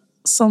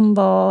som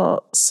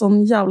var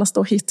sån jävla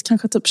stor hit,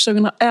 kanske typ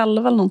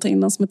 2011 eller någonting,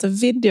 den som heter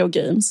Video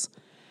Games.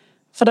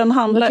 För den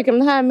handlar... Jag tycker om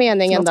den här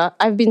meningen då.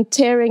 I've been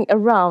tearing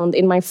around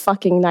in my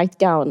fucking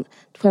nightgown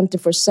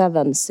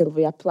 24/7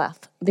 Sylvia Plath.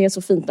 Det är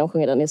så fint när hon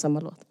sjunger den i samma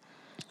låt.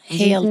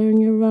 Helt.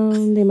 Tearing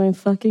around in my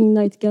fucking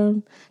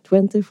nightgown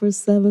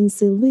 24/7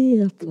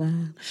 Sylvia Plath.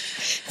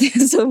 Det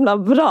är så himla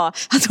bra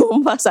att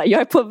hon bara såhär: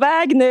 jag är på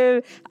väg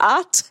nu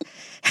att,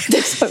 det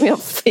är som en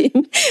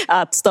film,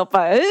 att stoppa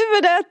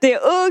huvudet i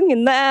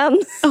ugnen.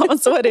 Ja, men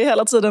så är det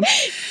hela tiden.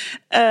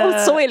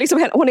 Och så är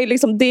liksom, hon är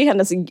liksom, det är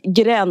hennes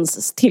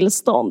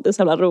gränstillstånd. Det är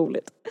så jävla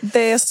roligt.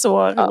 Det är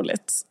så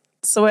roligt.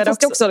 Så är det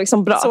också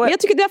liksom bra. Men jag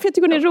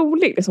tycker hon är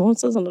rolig. Liksom. Hon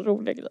säger sådana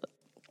roliga grejer.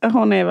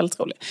 Hon är väldigt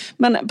rolig.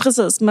 Men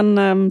precis, men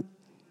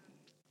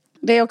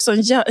det är också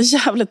en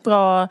jävligt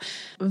bra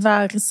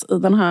vers i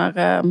den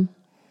här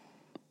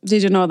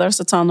Did you know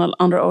there's a tunnel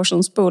under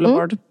Oceans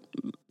Boulevard?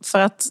 För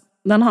att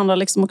den handlar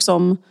liksom också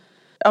om,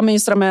 ja, men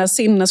just det med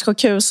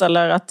sinnessjukhus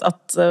eller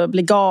att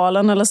bli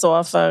galen eller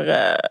så. För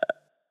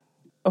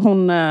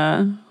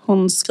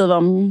hon skriver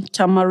om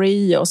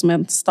Camarillo, som är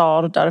en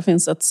stad där det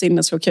finns ett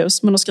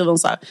sinnessjukhus. Men då skriver hon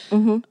så här: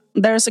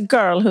 There's a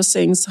girl who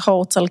sings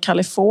Hotel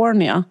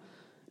California.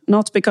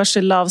 Not because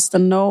she loves the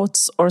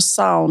notes or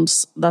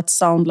sounds that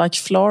sound like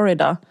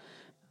Florida.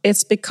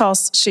 It's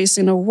because she's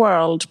in a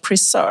world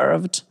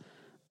preserved.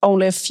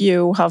 Only a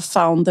few have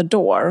found the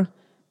door.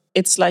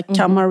 It's like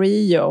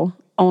Camarillo,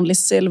 only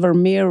silver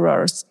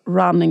mirrors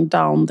running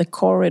down the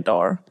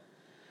corridor.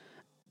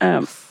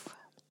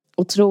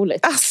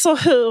 Otroligt. Alltså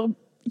hur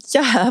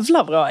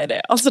jävla bra är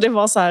det? Alltså det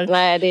var så här...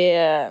 Nej, det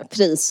är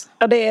pris.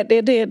 Ja, det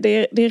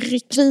är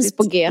riktigt pris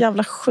på G.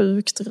 Jävla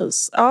sjukt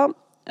ris. Ja,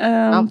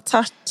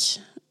 tack.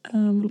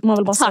 Man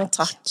vill bara säga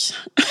tack.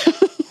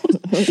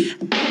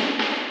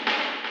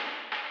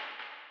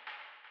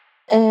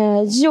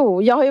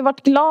 Jag har ju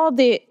varit glad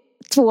i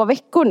 2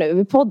 veckor nu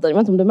i podden. Jag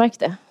vet inte om du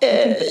märkte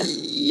det.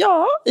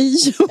 Ja.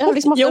 Jag har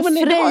liksom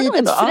haft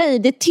ett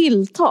frejdigt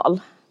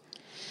tilltal.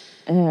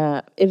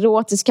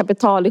 Erotisk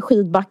kapital i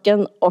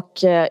skidbacken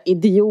och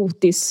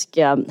idiotisk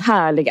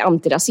härlig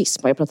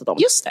antirasism har jag pratat om.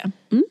 Just det.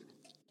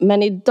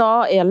 Men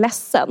idag är jag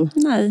ledsen.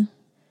 Nej.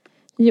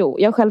 Jo,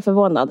 jag är själv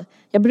förvånad.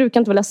 Jag brukar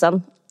inte vara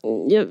ledsen.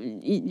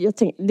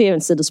 Det är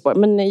en sidospår.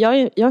 Men jag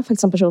är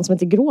faktiskt en person som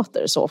inte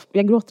gråter så.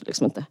 Jag gråter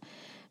liksom inte.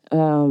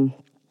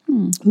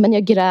 Men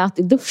jag grät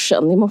i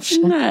duschen i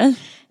morse. Nej.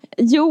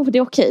 Jo, det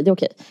är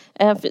okej.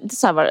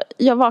 Så här var det.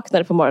 Jag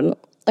vaknade på morgonen.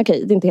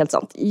 Okej, det är inte helt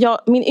sant.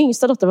 Min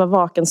yngsta dotter var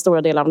vaken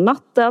stora delar av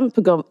natten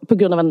på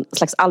grund av en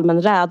slags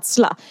allmän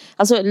rädsla.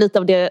 Alltså lite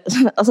av det,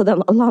 alltså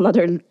den Lana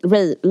Del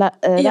Reys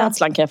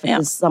rädslan kan jag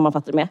faktiskt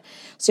sammanfatta det med.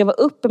 Så jag var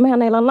uppe med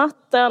henne hela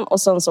natten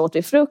och sen så åt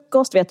vi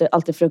frukost. Vi äter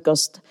alltid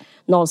frukost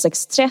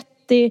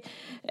 06:30.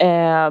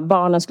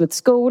 Barnen skulle till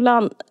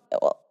skolan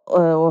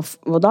och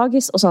var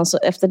dagis. Och sen så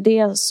efter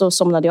det så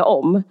somnade jag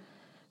om.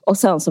 Och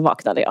sen så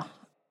vaknade jag.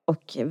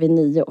 Och vid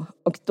 9.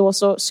 Och då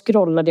så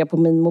scrollade jag på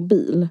min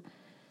mobil.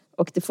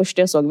 Och det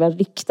första jag såg var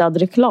riktad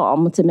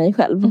reklam till mig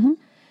själv.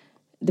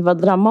 det var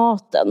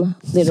Dramaten.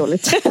 Det är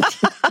roligt.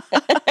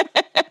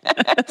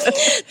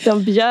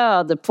 De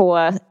bjöd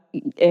på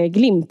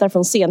glimtar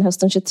från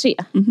senhösten 23.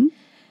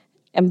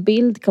 En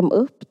bild kom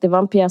upp. Det var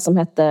en pjäs som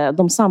hette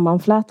De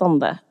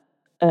sammanflätande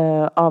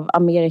av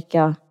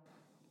Amerika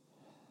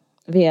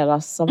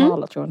Vera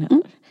Zavala, tror jag hon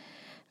heter.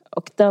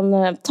 Och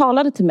den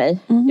talade till mig.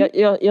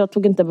 Jag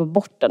tog inte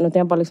bort den, utan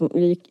jag bara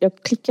jag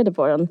klickade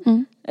på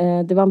den.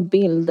 Det var en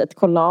bild, ett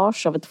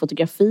collage av ett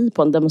fotografi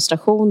på en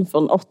demonstration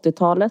från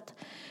 80-talet.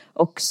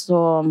 Och så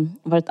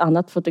var det ett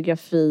annat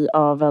fotografi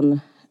av en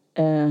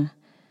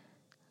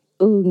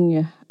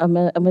ung,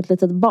 av ett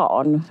litet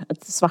barn,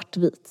 ett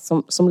svartvit,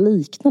 som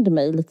liknade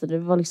mig lite. Det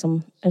var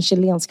liksom en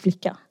chilensk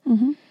flicka.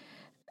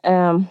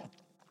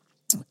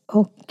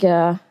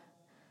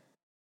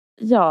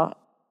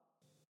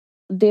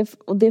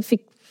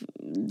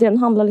 Den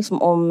handlar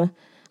liksom om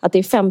att det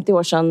är 50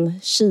 år sedan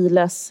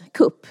Chiles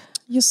kupp.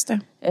 Just det.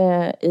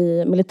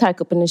 I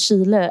militärkuppen i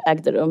Chile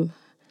ägde rum.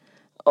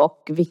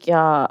 Och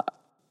vilka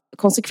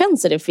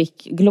konsekvenser det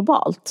fick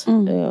globalt.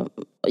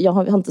 Jag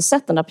har inte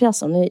sett den där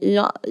pjäsen.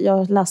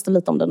 Jag läste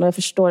lite om den och jag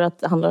förstår att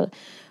det handlar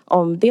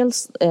om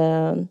dels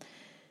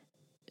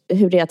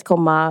hur det är att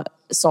komma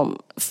som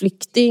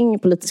flykting,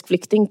 politisk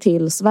flykting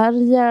till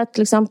Sverige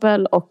till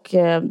exempel, och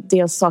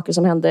dels saker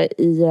som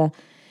hände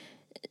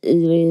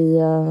i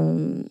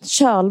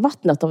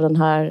kölvattnet av den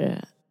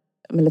här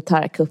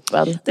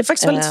militärkuppen. Det är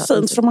faktiskt väldigt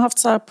fint, för de har haft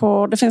så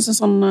här det finns en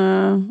sån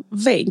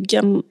vägg,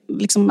 en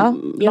liksom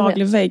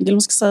laglig vägg, eller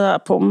man ska säga,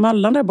 på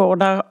Möllan där jag bor.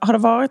 Där har det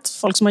varit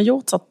folk som har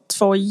gjort så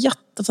 2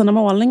 jättefina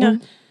målningar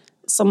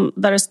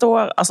där det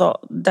står, alltså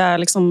där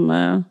liksom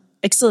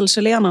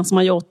exilchilenare som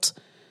har gjort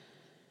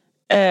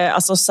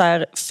alltså så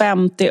här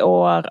 50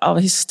 år av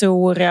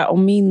historia och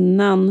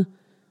minnen,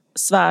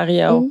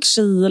 Sverige och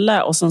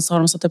Chile, och sen så har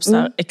de satt upp så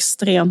här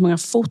extremt många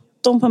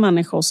foton på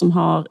människor som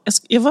har,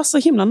 jag var så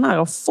himla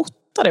nära att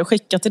fota det och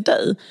skicka till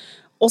dig,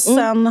 och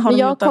sen har de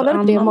gjort ett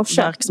annat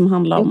verk som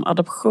handlar om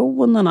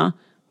adoptionerna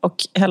och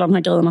hela den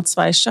här grejen att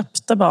Sverige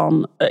köpte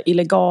barn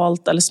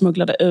illegalt eller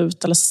smugglade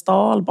ut eller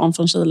stal barn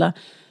från Chile.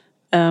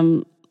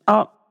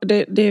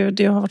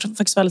 Det har varit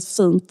faktiskt väldigt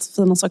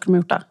fina saker de har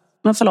gjort där.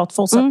 Men förlåt,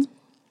 fortsätt.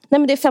 Nej,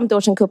 men det är 50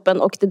 år sedan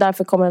kuppen, och det är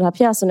därför kommer den här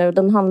pjäsen nu.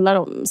 Den handlar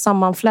om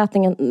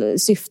sammanflätningen,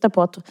 syftar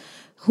på att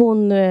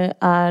hon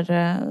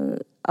är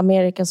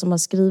Amerika som har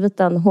skrivit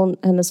den.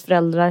 Hennes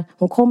föräldrar,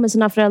 hon kom med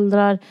sina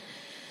föräldrar.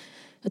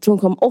 Jag tror hon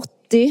kom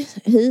 80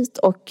 hit,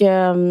 och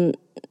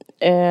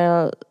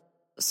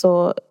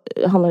så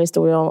handlar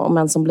historien om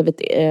en som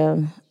blivit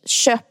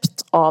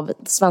köpt av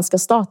svenska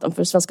staten.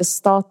 För svenska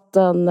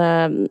staten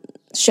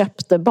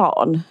köpte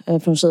barn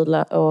från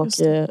Chile och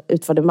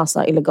utförde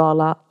massa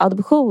illegala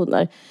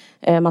adoptioner.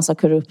 Massa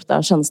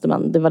korrupta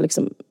tjänstemän. Det var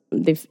liksom,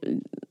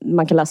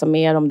 man kan läsa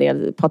mer om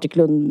det. Patrik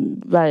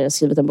Lundberg har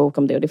skrivit en bok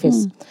om det, och det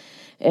finns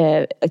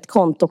ett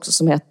konto också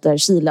som heter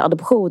Chile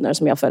Adoptioner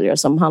som jag följer,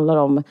 som handlar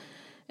om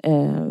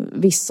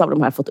vissa av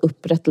de här fått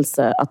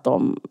upprättelse att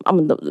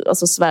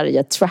alltså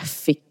Sverige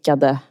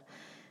traffickade,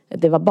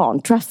 det var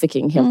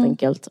barntrafficking helt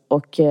enkelt,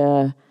 och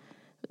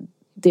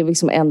det är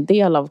liksom en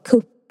del av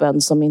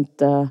kuppen som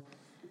inte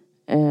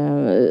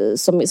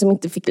som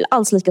inte fick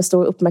alls lika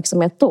stor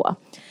uppmärksamhet då.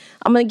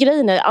 Ja, men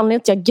grejen är,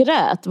 anledningen till att jag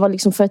grät var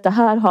liksom för att det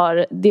här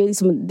har,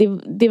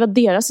 det var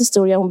deras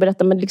historia hon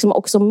berättade, men liksom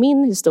också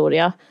min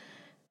historia.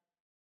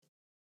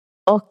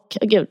 Och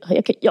gud,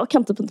 jag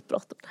kan typ inte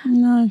prata om det.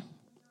 Nej.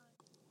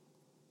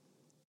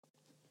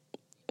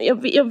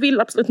 Jag vill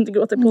absolut inte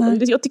gråta på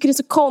det. Jag tycker det är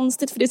så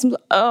konstigt, för det är som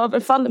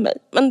överfaller mig.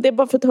 Men det är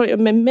bara för att det har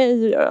med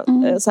mig att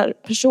göra, så här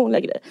personliga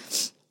grejer.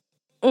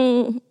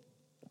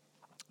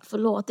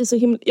 Förlåt, det är så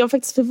himla... Jag är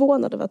faktiskt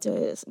förvånad över att jag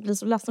blir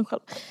så ledsen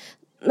själv.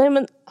 Nej,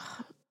 men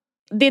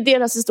det är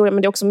deras historia,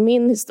 men det är också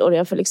min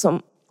historia. För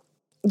liksom,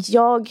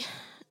 jag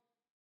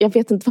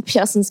vet inte vad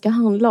pjäsen ska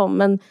handla om,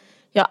 men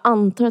jag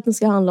antar att den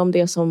ska handla om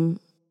det som...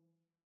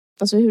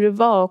 Alltså hur det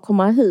var att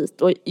komma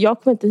hit. Och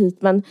jag kom inte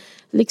hit, men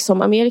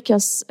liksom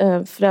Amerikas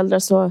föräldrar,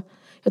 så...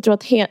 Jag tror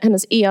att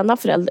hennes ena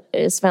förälder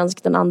är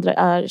svensk, den andra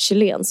är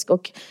chilensk.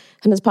 Och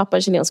hennes pappa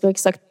är chilensk, och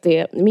exakt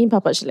det, min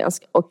pappa är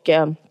chilensk. Och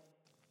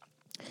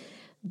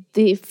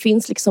det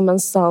finns liksom en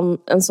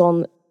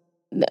sån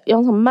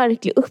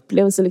märklig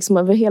upplevelse liksom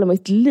över hela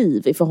mitt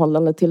liv i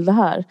förhållande till det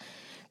här.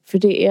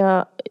 För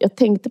jag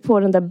tänkte på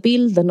den där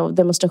bilden av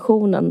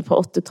demonstrationen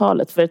på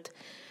 80-talet,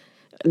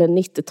 eller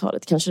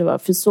 90-talet kanske det var.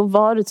 För så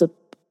var det typ,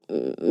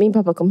 min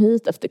pappa kom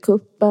hit efter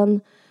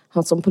kuppen,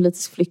 han som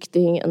politisk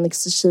flykting, en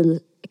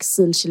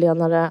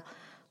exilchilenare,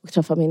 och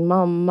träffade min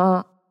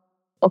mamma,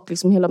 och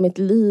liksom hela mitt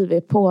liv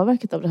är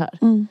påverkat av det här.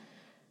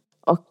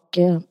 Och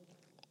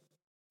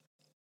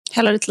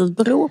hela ditt liv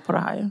beror på det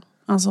här ju.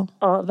 Alltså.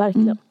 Ja,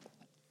 verkligen.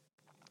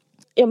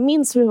 Jag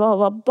minns hur det var att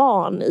vara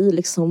barn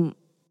i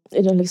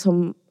den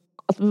liksom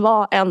att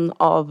vara en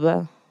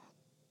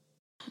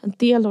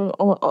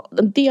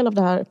del av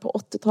det här på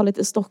 80-talet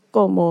i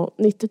Stockholm och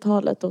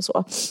 90-talet och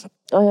så.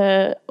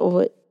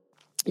 Och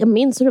jag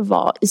minns hur det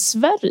var i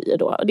Sverige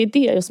då. Och det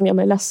är det som gör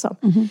mig ledsen.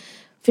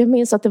 För jag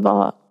minns att det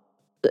var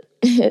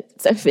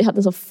vi hade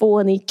en så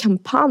fånig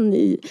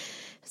kampanj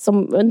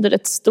som under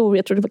ett stor,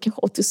 jag tror det var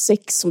kanske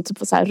 86, som typ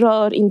var så här,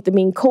 rör inte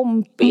min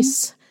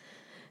kompis.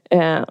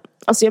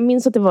 Alltså jag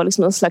minns att det var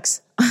liksom en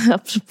slags,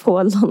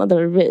 apropå Lana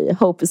Del Reys,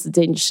 Hopp is a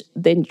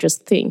dangerous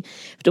thing.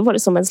 För då var det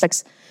som en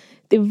slags,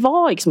 det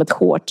var liksom ett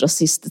hårt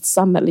rasistiskt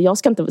samhälle. Jag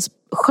ska inte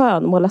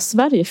skönmåla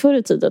Sverige förr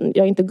i tiden,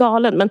 jag är inte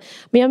galen.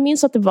 Men jag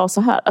minns att det var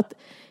så här, att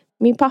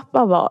min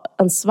pappa var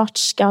en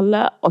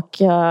svartskalle och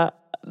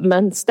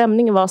men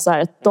stämningen var så här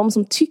att de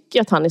som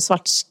tycker att han är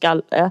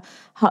svartskalle,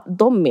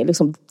 de är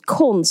liksom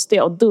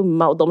konstiga och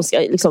dumma och de ska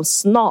liksom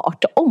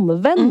snart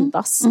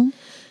omvändas.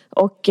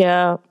 Och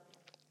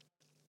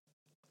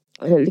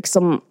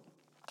liksom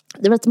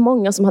det var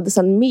många som hade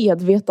sån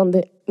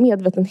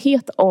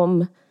medvetenhet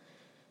om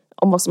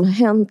vad som har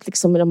hänt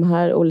liksom i de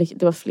här olika,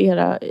 det var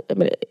flera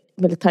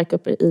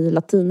militärkupper i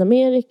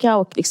Latinamerika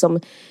och liksom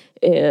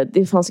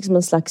det fanns liksom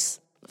en slags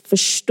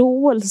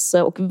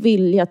förståelse och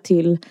vilja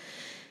till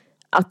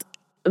att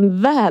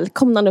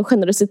välkomnande och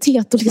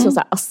generositet och liksom så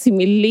här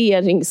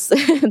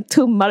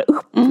assimileringstummar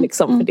upp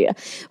liksom för det.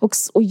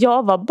 Och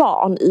jag var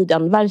barn i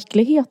den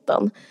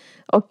verkligheten.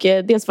 Och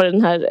dels var det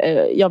den här,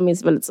 jag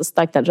minns väldigt så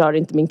starkt den rör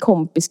inte min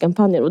kompis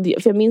kampanjen. Och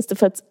för jag minns det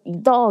för att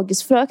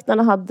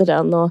dagisfröknarna hade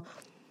den och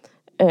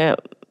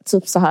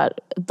typ så här,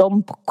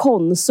 de på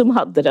Konsum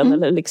hade den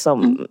eller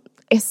liksom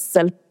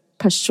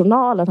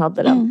SL-personalen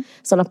hade den.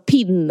 Sådana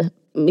pin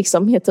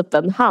liksom med typ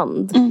en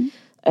hand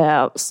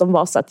som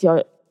var så att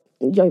jag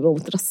är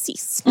emot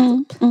rasism.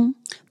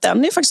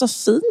 Den är faktiskt så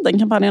fin, den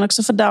kampanjen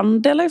också, för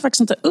den delar ju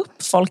faktiskt inte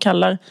upp folk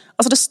heller.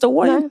 Alltså det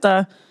står ju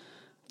inte...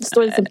 Det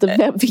står liksom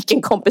inte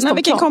vilken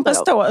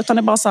kompis då, utan det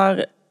är bara så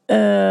här...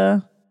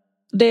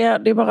 det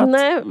är bara att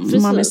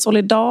man är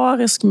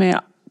solidarisk med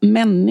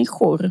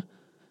människor.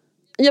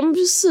 Ja, men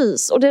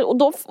precis. Och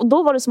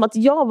då var det som att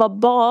jag var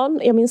barn,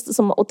 jag minns det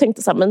som, och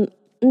tänkte så här, men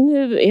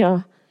nu är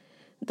jag...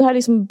 Det här är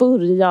liksom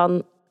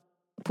början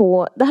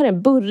på... Det här är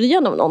en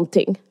början av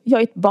någonting. Jag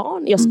är ett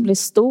barn, jag blir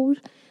stor.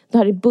 Det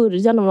här är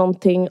början av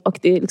någonting och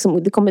det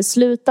kommer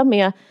sluta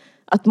med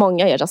att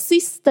många är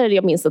rasister.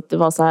 Jag minns att det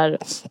var så här...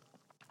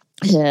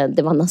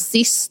 Det var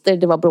nazister,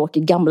 det var bråk i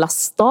Gamla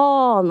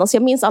stan. Alltså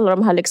jag minns alla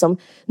de här liksom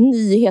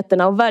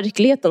nyheterna och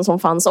verkligheten som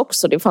fanns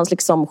också. Det fanns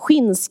liksom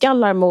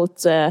skinnskallar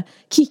mot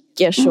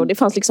kickers och det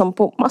fanns liksom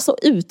på massa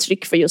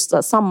uttryck för just så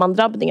här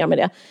sammandrabbningar med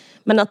det.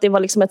 Men att det var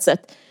liksom ett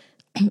sätt,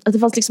 att det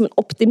fanns liksom en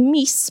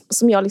optimism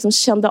som jag liksom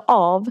kände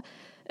av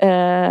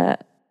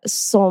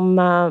som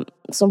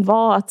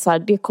var att så här,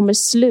 det kommer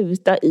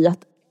sluta i att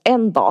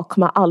en dag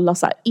kommer alla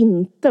så här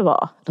inte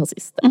vara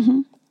rasister.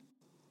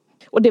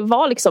 Och det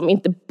var liksom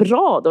inte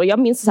bra då. Jag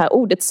minns så här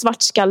ordet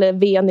svartskalle,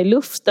 ven i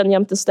luften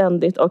jämt och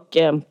ständigt och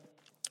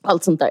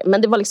allt sånt där.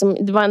 Men det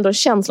var ändå en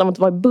känsla om att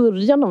det var i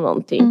början av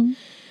någonting.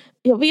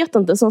 Jag vet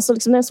inte, så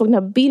liksom när jag såg den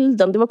här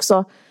bilden, det var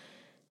också...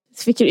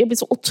 Jag blev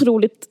så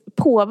otroligt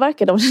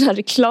påverkad av den här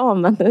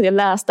reklamen när jag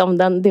läste om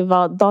den. Det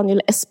var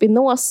Daniel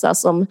Espinosa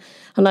som...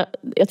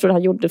 jag tror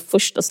han gjorde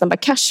första Snabba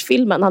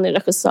Cash-filmen. Han är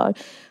regissör.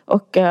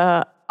 Och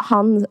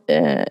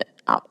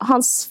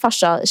hans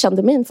farsa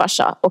kände min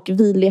farsa och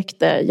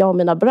jag och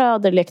mina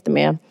bröder lekte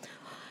med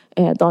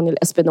Daniel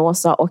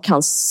Espinosa och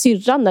hans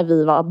syrra när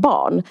vi var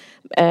barn.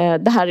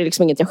 Det här är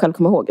liksom inget jag själv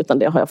kommer ihåg utan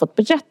det har jag fått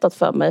berättat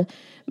för mig.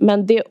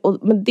 Men det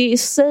i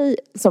sig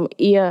som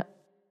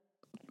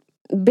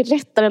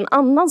berättar en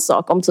annan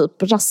sak om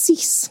typ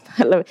rasism.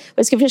 Eller,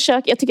 jag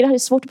tycker det här är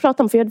svårt att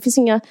prata om för det finns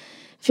inga...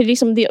 För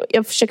liksom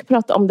jag försöker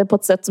prata om det på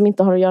ett sätt som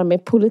inte har att göra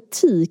med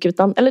politik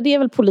eller det är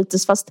väl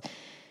politiskt fast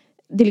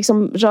det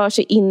liksom rör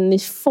sig in i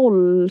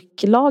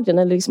folklagren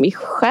eller liksom i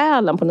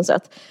själen på något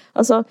sätt.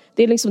 Alltså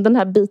det är liksom den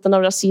här biten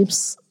av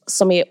rasism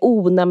som är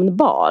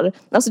onämnbar.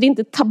 Alltså det är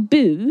inte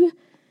tabu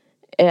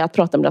att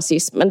prata om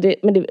rasism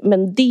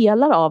men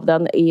delar av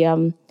den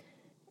är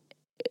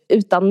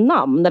utan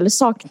namn eller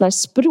saknar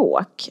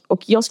språk.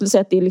 Och jag skulle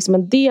säga att det är liksom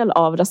en del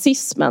av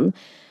rasismen.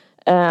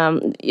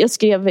 Jag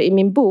skrev i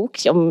min bok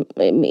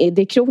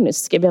Det är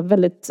kroniskt skrev jag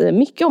väldigt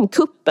mycket om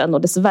kuppen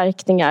och dess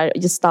verkningar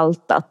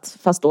gestaltat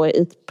fast då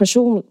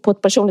på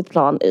ett personligt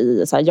plan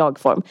i så här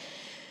jag-form.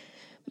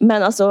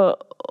 Men alltså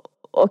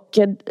och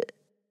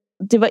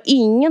det var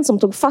ingen som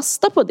tog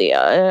fasta på det.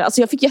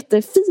 Alltså jag fick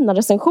jättefina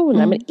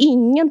recensioner men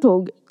ingen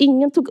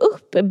tog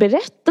upp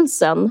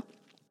berättelsen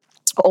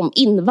om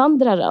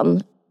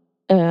invandraren.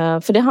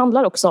 För det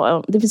handlar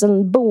också, det finns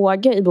en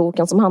båge i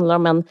boken som handlar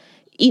om en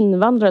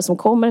invandrare som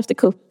kommer efter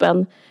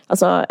kuppen,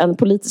 alltså en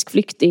politisk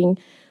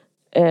flykting,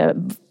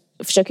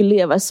 försöker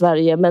leva i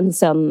Sverige men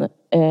sen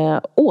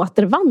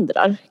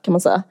återvandrar kan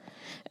man säga.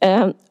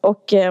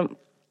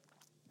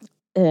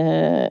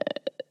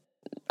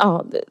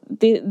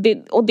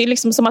 Det är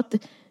liksom som att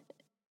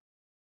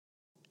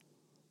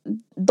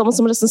de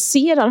som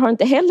recenserar har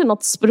inte heller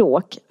något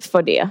språk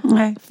för det.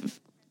 Nej.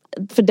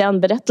 För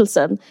den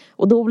berättelsen.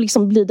 Och då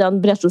liksom blir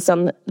den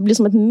berättelsen, det blir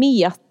som en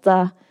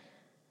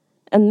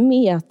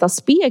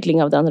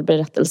metaspegling av den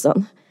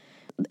berättelsen.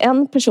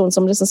 en person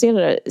som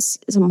recenserar,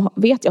 som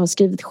vet jag har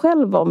skrivit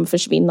själv om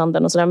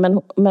försvinnanden och sådär,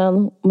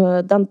 men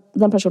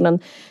den personen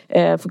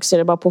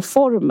fokuserar bara på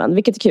formen,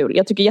 vilket är kul.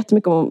 Jag tycker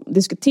jättemycket om att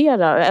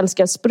diskutera, jag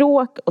älskar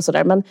språk och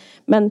sådär,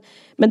 men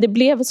det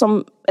blev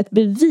som ett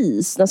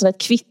bevis, nästan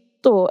ett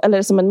kvitto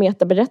eller som en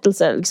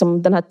metaberättelse,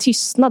 liksom den här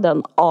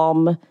tystnaden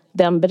om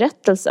den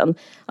berättelsen.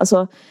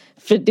 Alltså,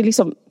 för det är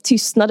liksom,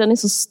 tystnaden är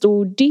så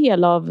stor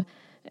del av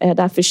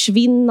det här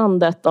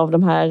försvinnandet av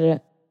de här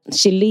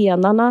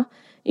chilenarna.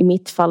 I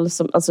mitt fall,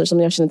 som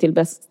jag känner till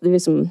bäst, det är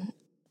som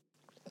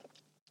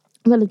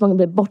väldigt många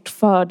blev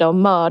bortförda och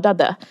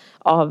mördade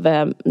av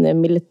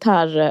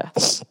militär,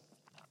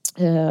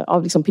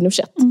 av liksom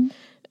Pinochet.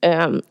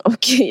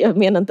 Och jag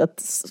menar inte att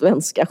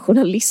svenska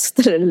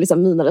journalister eller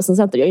liksom mina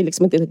recensenter, jag är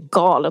liksom inte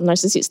galen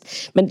narcissist,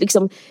 men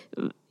liksom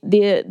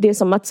det är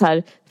som att så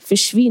här,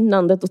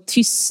 försvinnandet och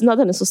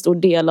tystnaden är så stor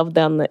del av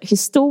den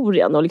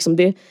historien, och liksom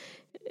det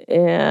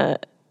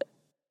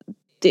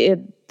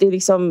är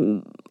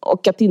liksom,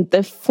 och att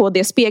inte få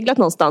det speglat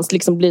någonstans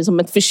liksom blir som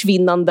ett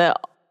försvinnande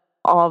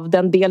av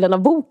den delen av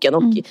boken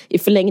och i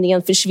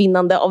förlängningen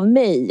försvinnande av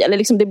mig, eller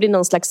liksom det blir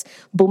någon slags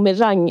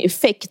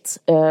bumerangeffekt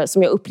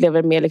som jag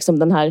upplever med liksom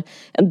den här,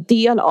 en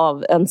del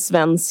av en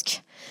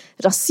svensk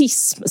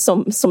rasism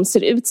som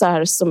ser ut så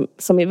här,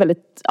 som är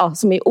väldigt,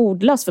 som är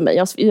ordlös för mig.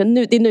 Det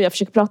är nu jag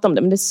försöker prata om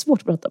det, men det är svårt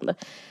att prata om det.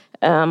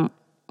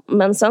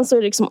 Men sen så är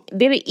det liksom,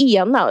 det är det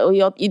ena, och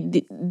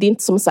det är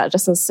inte som så här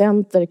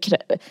recensenter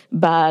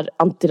bär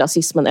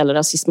antirasismen eller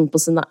rasismen på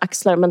sina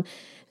axlar, men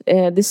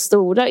det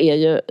stora är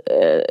ju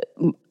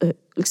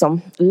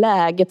liksom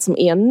läget som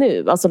är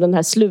nu, alltså den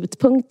här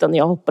slutpunkten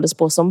jag hoppades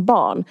på som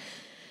barn,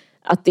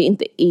 att det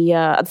inte är,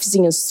 att det finns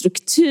ingen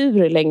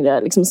struktur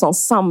längre, liksom sån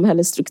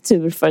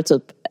samhällsstruktur för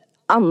typ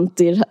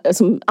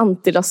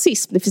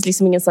antirasism. Det finns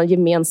liksom ingen sån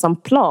gemensam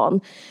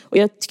plan, och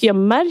jag tycker jag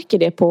märker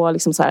det på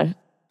liksom så här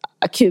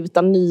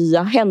akuta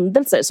nya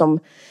händelser som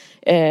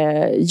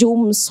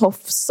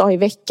Jomshof sa i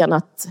veckan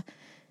att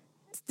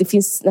det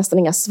finns nästan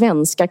inga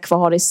svenskar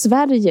kvar i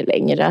Sverige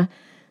längre.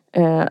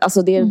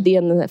 Alltså det är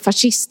en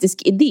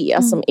fascistisk idé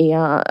som är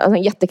alltså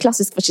en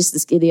jätteklassisk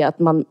fascistisk idé, att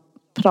man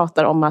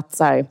pratar om att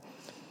så här,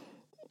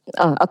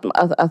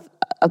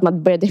 att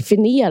man börjar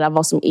definiera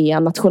vad som är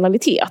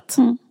nationalitet.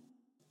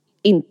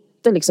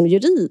 Inte liksom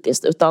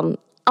juridiskt, utan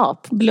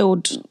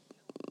blod.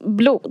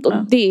 Och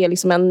det är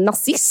liksom en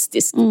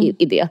nazistisk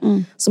idé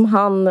som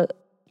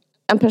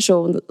en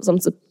person som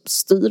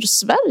styr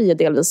Sverige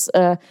delvis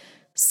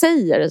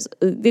säger.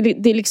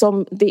 Det är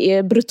liksom, det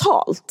är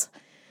brutalt.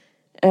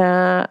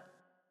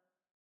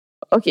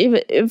 Och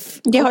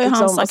det har ju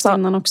liksom, han sagt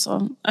innan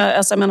också.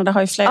 Alltså jag menar, det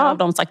har ju flera av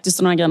dem sagt just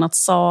den här grejen att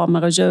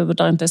samer och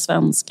judar inte är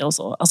svenskar och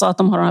så. Alltså att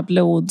de har den här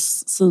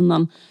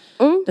blodssynen.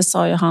 Det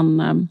sa ju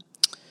han...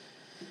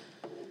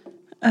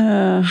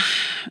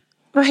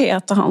 vad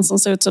heter han som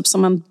ser ut typ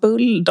som en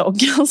bulldog?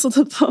 Alltså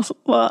typ,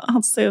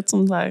 han ser ut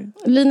som så här...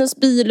 Linus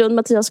Bylund,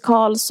 Mattias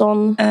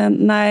Karlsson.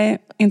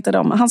 Nej, inte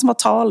de. Han som var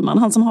talman.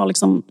 Han som har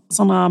liksom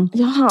såna...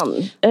 Ja,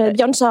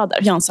 Björn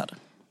Söder. Björn Söder,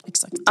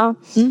 exakt.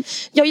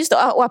 Ja, just det.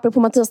 Och apropå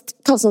Mattias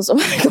Karlsson som...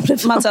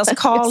 Mattias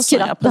Karlsson,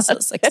 ja,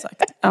 precis,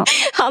 exakt. Ja.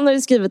 Han har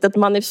ju skrivit ett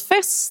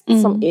manifest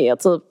som är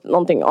typ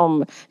någonting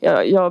om...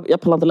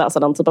 Jag pallar inte läsa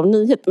den typ av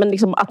nyhet, men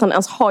liksom att han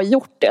ens har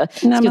gjort det.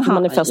 Nej, men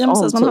han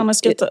har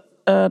skrivit...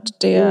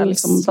 Det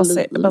liksom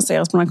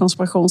baseras på den här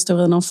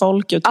konspirationsteorin om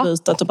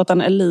folkutbyte, typ att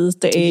en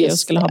elit i EU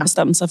skulle ha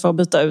bestämt sig för att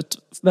byta ut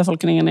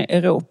befolkningen i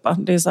Europa.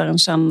 Det är så här en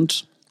känd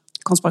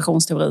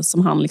konspirationsteori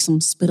som han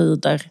liksom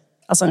sprider,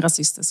 alltså en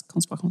rasistisk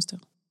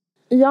konspirationsteori.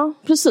 Ja,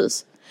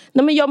 precis.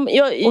 Nej, men jag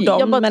är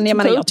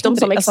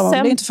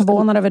inte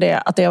förvånad över det,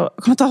 att jag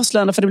kommer inte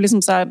avslöja, för det blir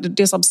liksom så här,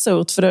 det är så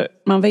absurt, för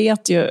man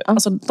vet ju,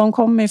 alltså de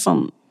kommer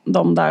ifrån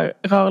de där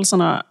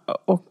rörelserna,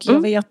 och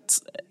jag vet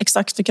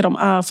exakt vilka de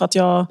är, för att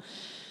jag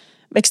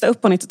växte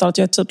upp på 90-talet.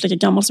 Jag är typ lika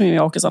gammal som Jimmy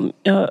Åkesson.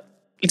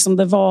 Liksom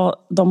det var,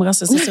 de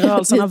rasistiska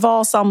rörelserna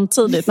var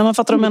samtidigt. När man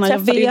fattar vad jag menar, jag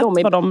vet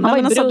vad de...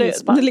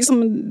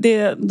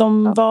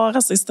 De var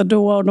rasister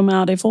då, och de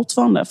är det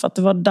fortfarande. För att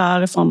det var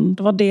därifrån,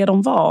 det var det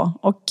de var.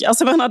 Och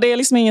alltså, jag menar, det är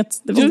liksom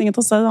inget, det finns inget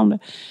att säga om det.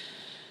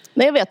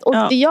 Men jag vet, och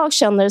det jag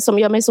känner som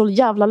gör mig så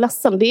jävla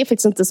ledsen, det är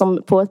faktiskt inte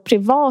som på ett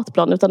privat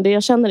plan, utan det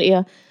jag känner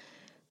är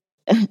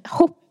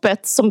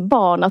hoppet som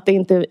barn, att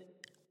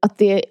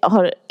det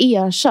har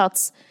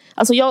ersatts.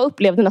 Alltså jag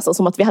upplevde nästan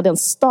som att vi hade en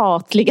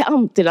statlig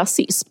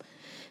antirasism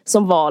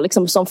som var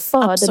liksom, som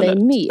förde dig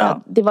med.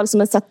 Ja. Det var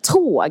liksom en sån här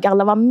tåg,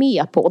 alla var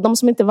med på. Och de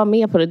som inte var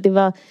med på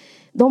det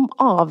de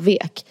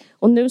avvek.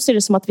 Och nu ser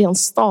det som att vi har en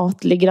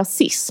statlig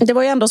rasism. Det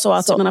var ju ändå så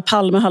att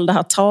Palme höll det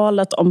här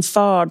talet om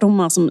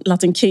fördomar som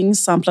Latin King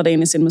samplade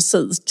in i sin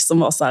musik, som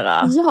var så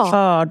här,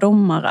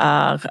 fördomar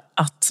är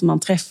att man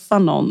träffar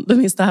någon. Du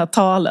minns det här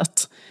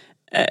talet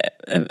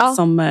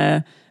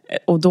som...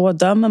 Och då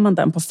dömer man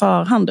den på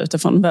förhand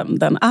utifrån vem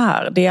den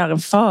är. Det är en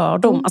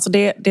fördom. Alltså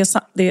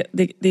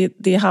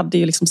det hade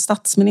ju liksom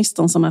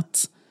statsministern som ett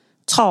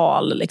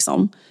tal.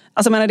 Liksom.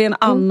 Alltså jag menar, det är en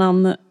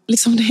annan...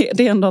 Liksom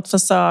det är ändå att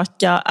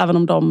försöka, även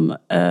om de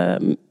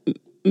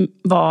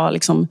var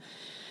liksom...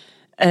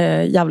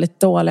 jävligt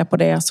dåliga på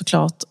det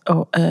såklart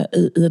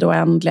i det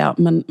oändliga.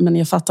 Men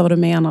jag fattar vad du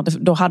menar.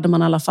 Då hade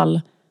man i alla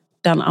fall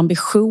den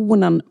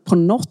ambitionen på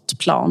något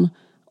plan.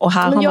 Och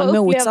här har man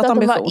motsatt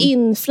ambition. Jag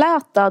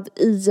upplevde att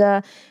den var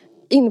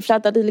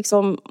inflätad i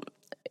liksom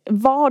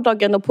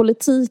vardagen och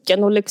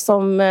politiken. Och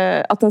liksom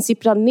att den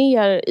sipprar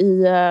ner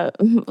i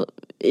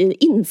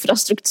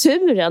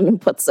infrastrukturen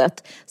på ett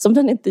sätt som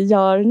den inte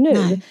gör nu.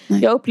 Nej.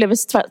 Jag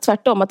upplever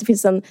tvärtom att det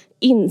finns en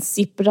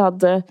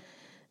insipprad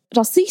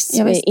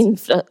rasism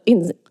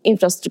i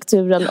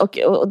infrastrukturen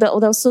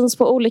och den syns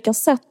på olika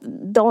sätt.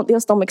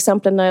 Dels de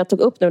exemplen när jag tog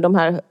upp nu, de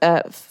här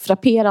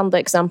frapperande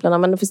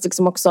exemplen, men det finns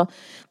liksom också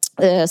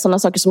sådana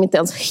saker som inte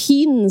ens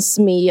hinns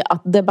med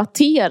att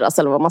debatteras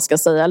eller vad man ska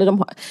säga.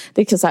 Eller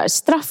det är så här,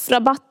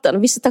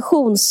 straffrabatten,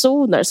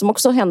 visitationszoner som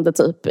också hände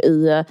typ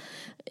i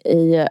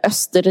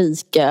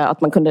Österrike,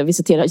 att man kunde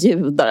visitera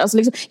judar. Alltså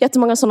liksom,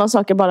 jättemånga sådana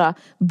saker bara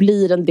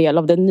blir en del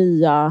av den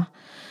nya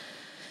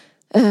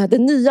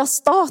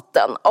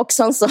staten. Och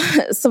sen så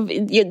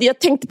jag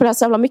tänkte på det här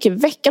så jävla mycket i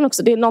veckan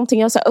också. Det är någonting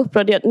jag är så här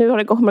upprörd. Nu har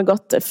det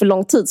gått för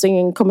lång tid så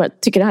ingen kommer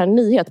tycka det här är en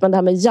nyhet. Men det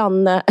här med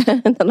Janne,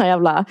 den här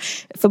jävla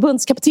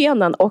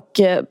förbundskaptenen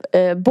och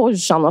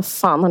Borjan, vad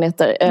fan han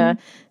heter.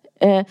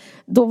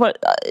 Då var,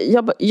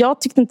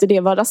 jag tyckte inte det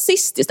var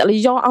rasistiskt. Eller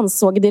jag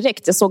ansåg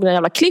direkt, jag såg det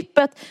jävla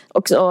klippet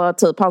och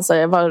typ han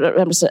säger, vad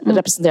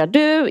representerar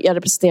du? Jag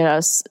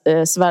representerar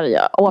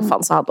Sverige. Åh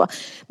fan, sa han då.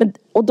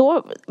 Och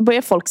då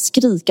började folk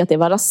skrika att det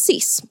var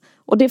rasism.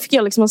 Och det fick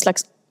jag liksom en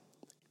slags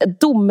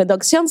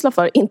domedagskänsla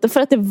för. Inte för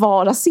att det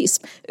var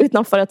rasism,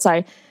 utan för att så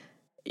här,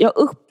 jag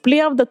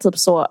upplevde typ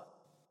så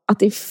att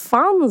det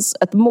fanns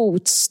ett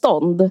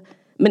motstånd,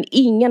 men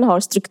ingen har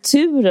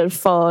strukturer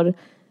för.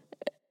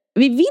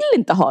 Vi vill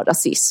inte ha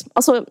rasism.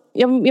 Alltså,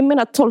 jag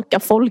menar att tolka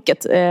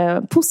folket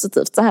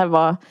positivt. Så här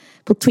var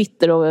på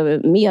Twitter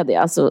och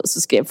media så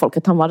skrev folk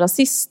att han var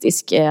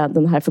rasistisk,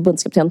 den här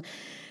förbundskaptenen.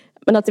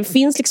 Men att det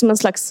finns liksom en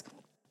slags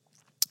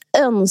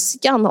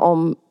önskan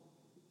om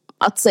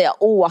att säga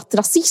åt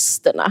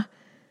rasisterna.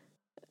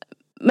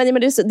 Men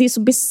det är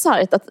så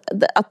bisarrt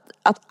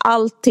att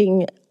all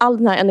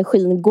den här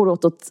energin går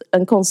åt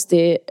en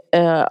konstig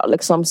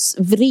liksom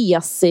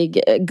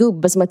vresig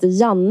gubbe som heter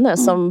Janne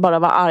som bara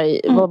var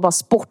arg, var bara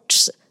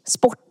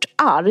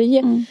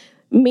sportarg.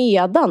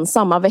 Medan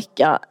samma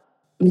vecka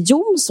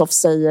Jomshof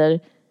säger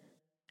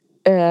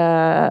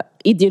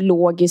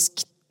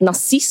ideologiskt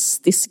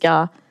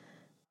nazistiska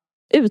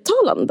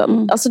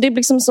uttalanden. Alltså det är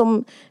liksom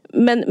som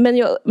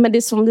men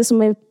det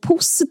som är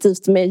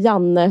positivt med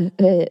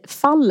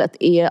Janne-fallet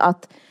är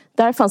att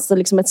där fanns det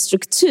liksom ett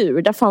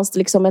struktur, där fanns det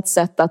liksom ett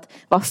sätt att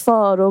vara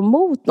för och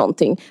emot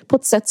någonting på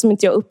ett sätt som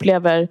inte jag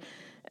upplever.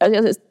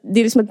 Det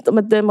är liksom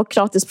ett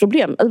demokratiskt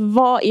problem.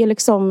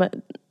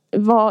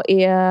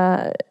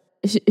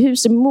 Hur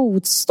ser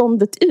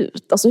motståndet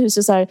ut? Alltså hur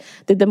ser så här,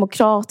 det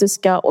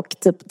demokratiska och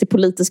typ det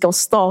politiska och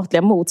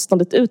statliga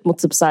motståndet ut mot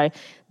typ så här,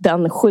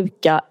 den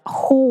sjuka,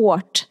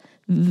 hårt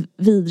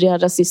vidriga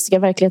rasistiska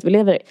verklighet vi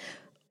lever i.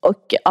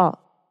 Och ja,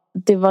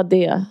 det var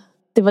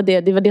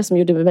det som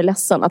gjorde mig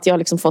ledsen, att jag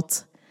liksom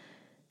fått,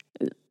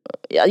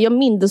 jag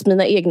mindes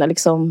mina egna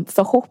liksom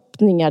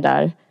förhoppningar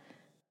där,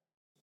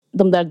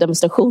 de där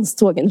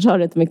demonstrationstågen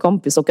rörde inte min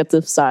kompis, och att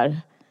typ så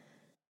här,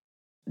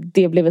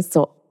 det blev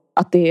så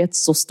att det är ett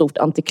så stort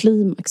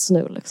antiklimax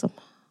nu liksom.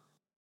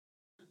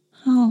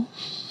 Ja.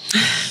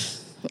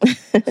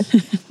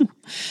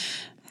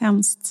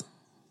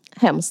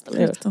 Hemskt, eller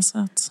hur?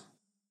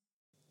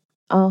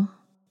 Ja.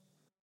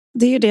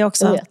 Det är ju det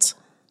också att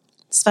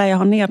Sverige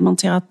har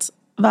nedmonterat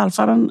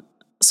välfärden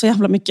så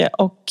jävla mycket,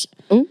 och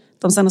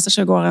de senaste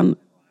 20 åren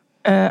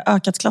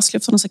ökat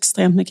klassklyftorna så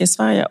extremt mycket i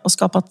Sverige och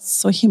skapat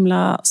så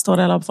himla stor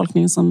del av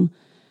befolkningen som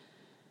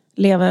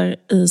lever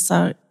i så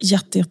här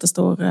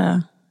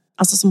jättestor,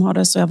 alltså som har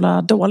det så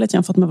jävla dåligt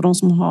jämfört med de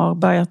som har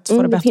börjat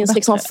få det bättre. Finns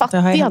liksom det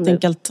har helt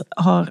enkelt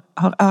har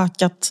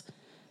ökat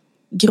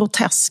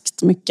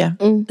groteskt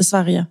mycket i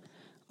Sverige.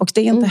 Och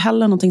det är inte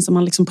heller någonting som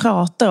man liksom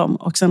pratar om.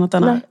 Och sen att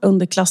den här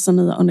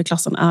nya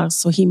underklassen är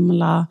så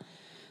himla,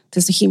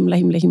 till så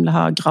himla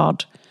hög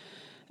grad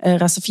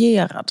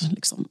rasifierad.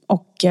 Liksom.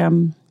 Och,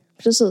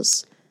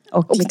 precis.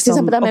 Och liksom, till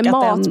exempel det här med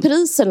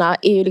matpriserna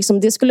är ju liksom,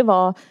 det skulle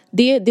vara,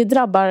 det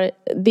drabbar,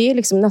 det är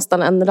liksom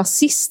nästan en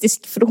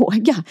rasistisk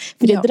fråga,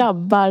 för det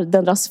drabbar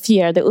den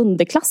rasifierade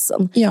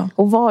underklassen.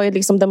 Och vad är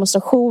liksom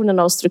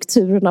demonstrationerna och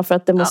strukturerna för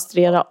att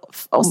demonstrera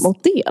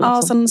mot det? Liksom?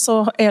 Ja, sen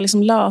så är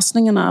liksom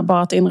lösningarna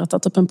bara att inrätta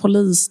typ en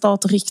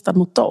polisstat riktad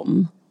mot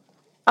dem.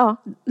 Ja.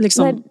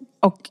 Liksom,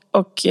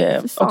 och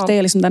det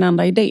är liksom den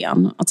enda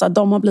idén. Att så här,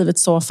 de har blivit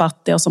så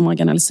fattiga och så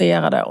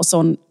marginaliserade och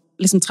så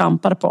liksom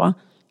trampade på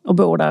och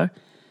bor där.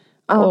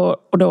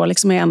 Och då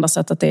liksom är enda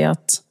sättet det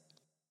att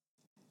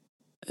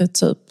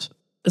typ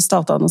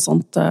starta något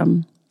sånt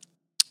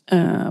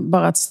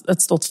bara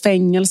ett stort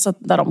fängelse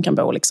där de kan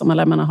bo liksom,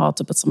 eller jag menar ha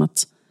typ ett som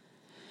ett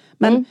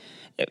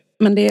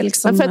men det är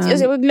liksom, men för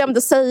att jag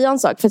glömde säga en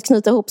sak, för att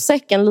knyta ihop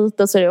säcken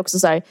lite, så är det också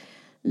så här,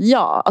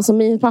 alltså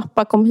min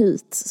pappa kom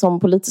hit som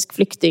politisk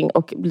flykting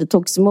och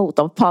togs emot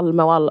av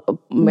Palme och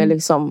med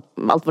liksom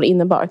allt vad det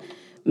innebar.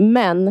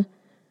 Men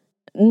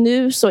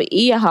nu så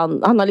är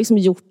han har liksom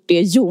gjort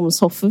det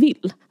Jomshof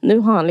vill. Nu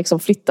har han liksom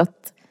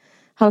flyttat,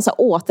 han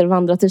har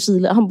återvandrat till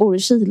Chile. Han bor i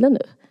Chile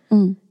nu.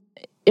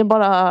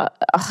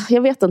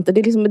 Jag vet inte,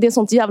 det är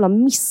sånt jävla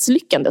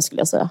misslyckande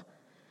skulle jag säga.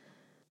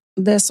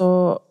 Det är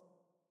så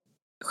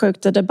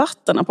sjukt i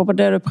debatterna på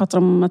det du pratar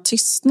om med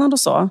tystnad och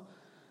så.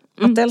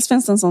 Att dels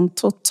finns det en sån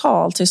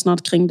total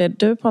tystnad kring det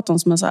du pratar om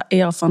som är så här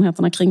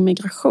erfarenheterna kring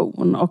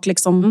migration och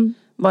liksom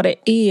vad det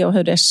är och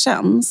hur det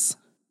känns.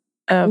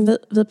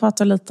 Vi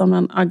pratar lite om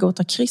den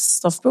Agota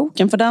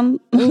Kristoff-boken, för den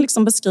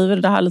liksom beskriver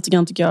det här lite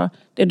grann, tycker jag.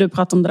 Det du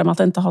pratar om, det där med att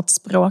inte ha ett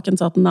språk,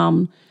 inte ha ett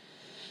namn,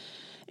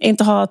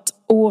 inte ha ett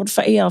ord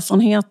för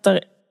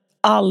erfarenheter,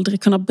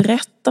 aldrig kunna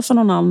berätta för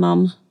någon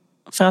annan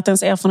för att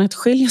ens erfarenhet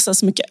skiljer sig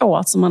så mycket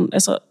åt, så man är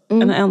så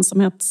en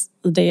ensamhet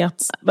i det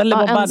att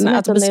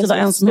beskriva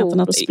ensamheten,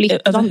 att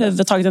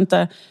överhuvudtaget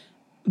inte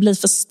bli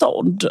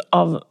förstådd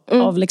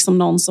av liksom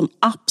någon som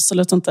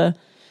absolut inte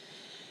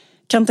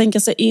kan tänka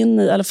sig in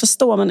i eller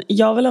förstå. Men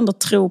jag vill ändå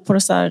tro på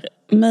det så här,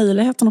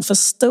 möjligheten att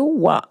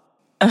förstå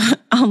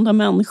andra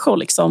människor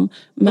liksom.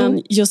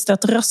 Men just det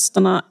att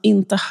rösterna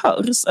inte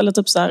hörs, eller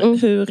typ så här,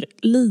 hur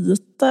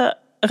lite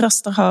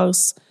röster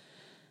hörs,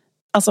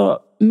 alltså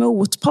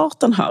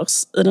motparten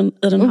hörs i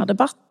den här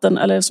debatten,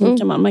 eller så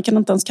mycket man kan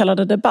inte ens kalla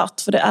det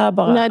debatt, för det är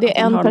bara... Nej, det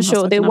är en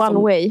person, det är one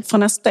way.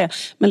 Från SD.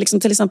 Men liksom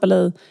till exempel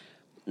i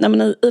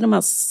de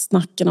här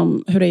snacken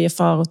om hur det är i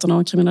förorterna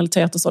och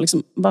kriminalitet och så,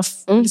 liksom,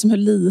 liksom hur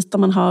lite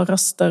man hör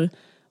röster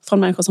från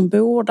människor som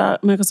bor där,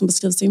 människor som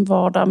beskriver sin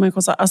vardag,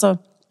 människor så, alltså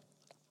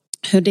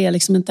hur det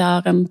liksom inte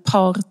är en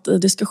part i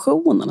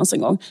diskussionen ens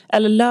en gång.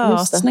 Eller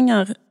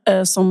lösningar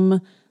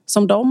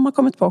som de har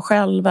kommit på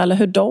själva, eller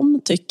hur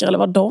de tycker, eller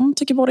vad de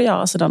tycker borde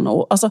göras i den.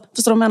 Alltså,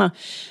 förstår du vad jag menar?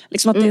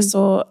 Liksom att det är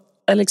så,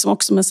 liksom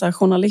också med så här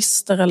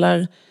journalister,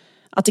 eller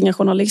att inga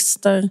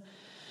journalister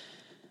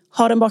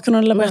har den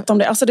bakgrunden eller berättar om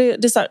det. Alltså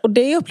det är så här, och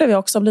det upplever jag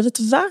också har blivit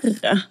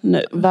värre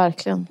nu.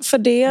 Verkligen. För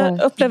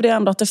det upplevde jag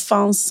ändå att det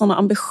fanns såna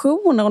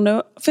ambitioner, och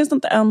nu finns det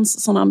inte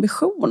ens såna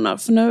ambitioner.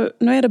 För nu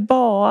är det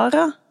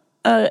bara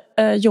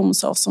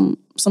Jomshof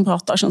som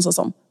pratar, känns det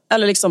som.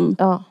 Eller liksom...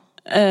 Ja.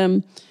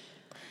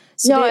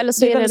 Så eller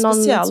så är det någon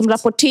speciellt som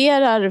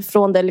rapporterar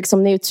från det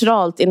liksom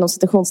neutralt inom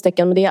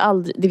citationstecken, men det är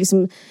aldrig,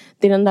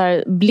 det är den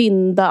där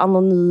blinda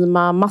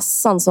anonyma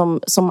massan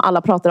som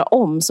alla pratar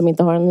om, som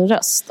inte har en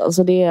röst.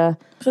 Alltså det är...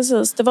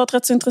 Precis, det var ett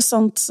rätt så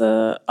intressant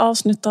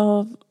avsnitt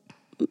av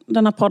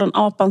den här podden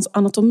Apans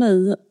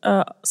anatomi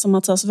som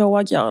Mattias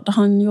Våg gör, där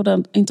han gjorde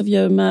en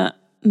intervju med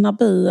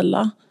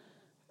Nabila.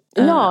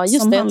 Ja,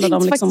 just som det. handlade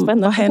om liksom,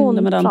 vad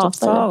hände med den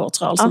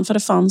förortsrörelsen. För det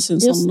fanns ju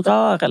en sån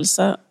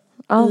rörelse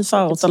i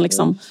förorten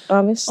liksom.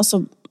 Ja, visst. Och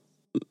så,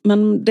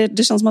 men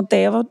det känns som att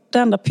det var det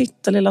enda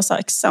pyttelilla så här,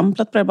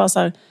 exemplet på det. Bara så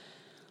här,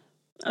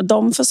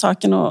 de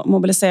försöken att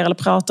mobilisera eller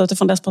prata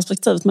utifrån dess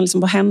perspektivet, men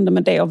liksom, vad hände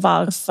med det och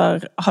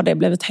varför har det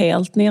blivit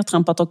helt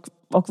nedtrampat, och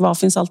var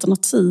finns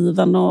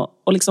alternativen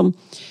och liksom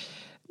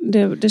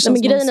det känns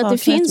men grejen är att det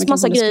finns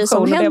massa grejer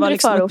som händer var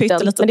liksom i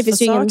förorten, men det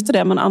finns ju ingen till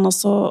det, men annars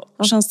så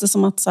känns det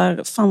som att så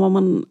här, fan vad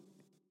man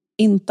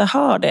inte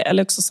hör det,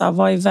 eller också så här,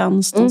 vad är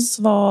vänsterns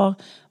svar,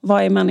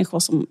 vad är människor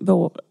som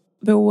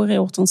bor i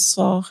ortens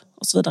svar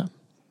och så vidare.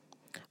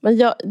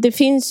 Men det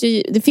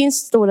finns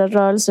stora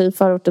rörelser i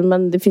förorten,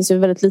 men det finns ju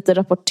väldigt lite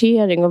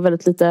rapportering och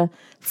väldigt lite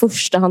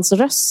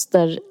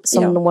förstahandsröster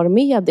som når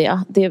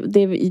media.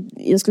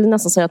 Jag skulle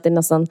nästan säga att det är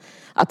nästan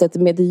att det är ett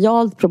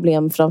medialt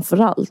problem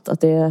framförallt,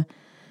 att det är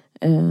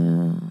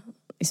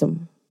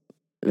liksom,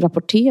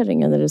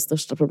 rapporteringen är det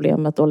största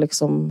problemet, och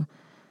liksom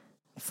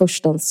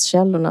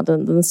förstahandskällorna,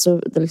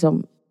 det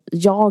liksom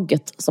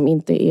jaget som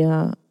inte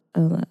är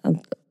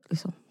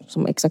liksom,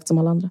 som exakt som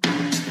alla andra.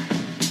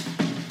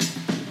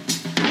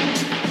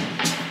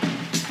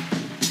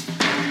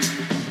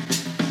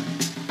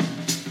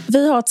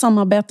 Vi har ett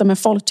samarbete med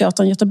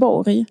Folkteatern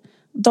Göteborg.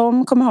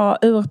 De kommer ha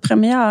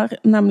urpremiär,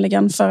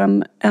 nämligen för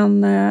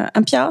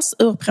en pjäs.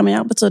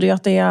 Urpremiär betyder ju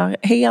att det är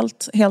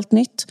helt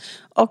nytt.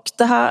 Och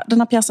den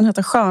här pjäsen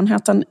heter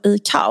Skönheten i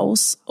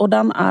kaos. Och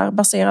den är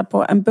baserad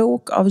på en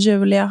bok av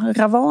Julia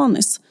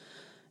Ravanis.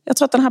 Jag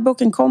tror att den här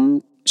boken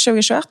kom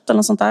 2021 eller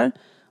något sånt där.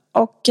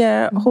 Och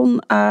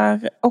hon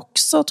är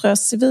också, tror jag,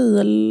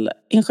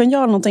 civilingenjör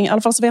eller någonting. I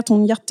alla fall så vet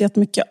hon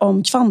jättemycket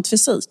om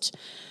kvantfysik.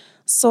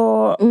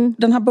 Så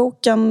den här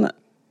boken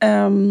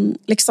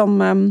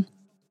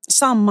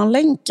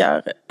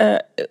sammanlänkar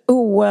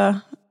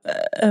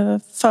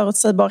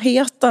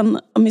förutsägbarheten,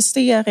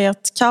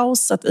 mysteriet,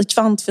 kaoset i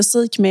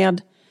kvantfysik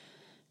med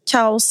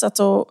kaoset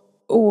och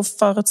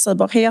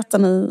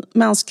oförutsägbarheten i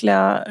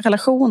mänskliga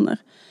relationer.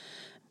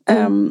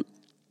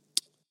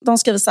 De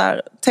skriver så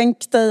här: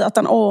 tänk dig att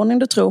den ordning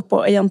du tror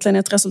på egentligen är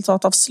ett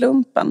resultat av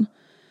slumpen.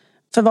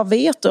 För vad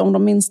vet du om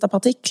de minsta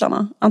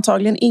partiklarna?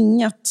 Antagligen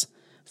inget.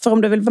 För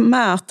om du vill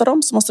mäta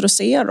dem så måste du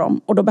se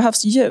dem, och då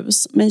behövs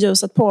ljus, men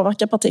ljuset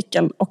påverkar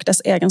partikeln och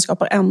dess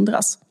egenskaper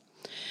ändras.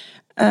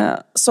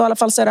 Så i alla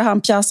fall så är det här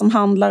en pjäs som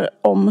handlar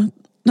om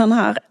den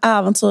här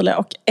äventyrliga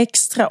och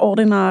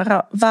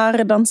extraordinära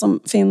världen som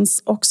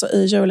finns också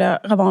i Julia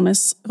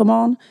Ravanis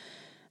roman.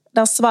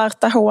 Där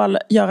svarta hål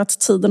gör att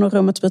tiden och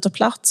rummet byter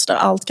plats. Där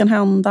allt kan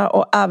hända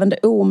och även det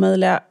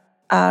omöjliga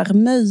är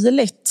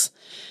möjligt.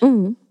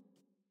 Mm.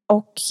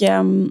 Och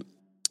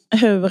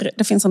hur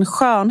det finns en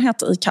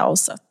skönhet i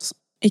kaoset.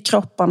 I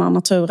kropparna,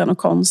 naturen och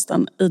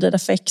konsten. I det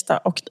defekta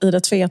och i det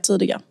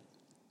tvetydiga.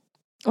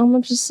 Ja,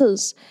 men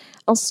precis.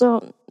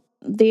 Alltså,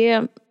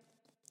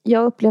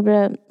 jag upplever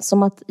det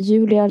som att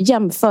Julia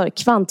jämför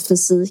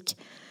kvantfysik.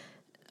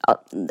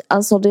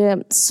 Alltså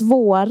det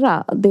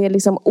svåra, det är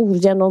liksom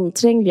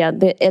ogenomträngliga,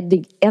 det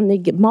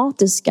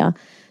enigmatiska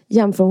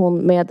jämför hon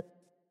med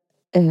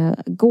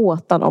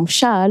gåtan om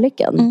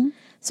kärleken. Mm.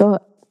 Så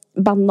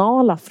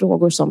banala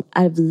frågor som,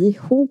 är vi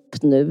ihop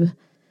nu?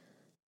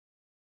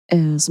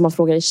 Som man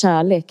frågar i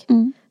kärlek.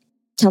 Mm.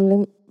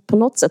 Kan på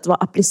något sätt vara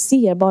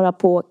applicerbara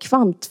på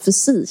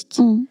kvantfysik.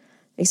 Mm.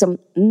 Liksom,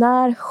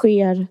 när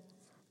sker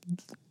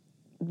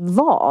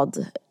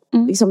vad?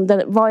 Mm. Liksom,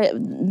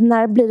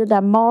 när blir det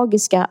där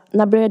magiska?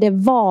 När börjar det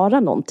vara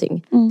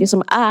någonting? Mm. Det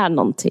som är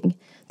någonting.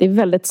 Det är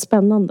väldigt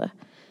spännande.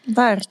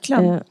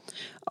 Verkligen.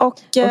 Och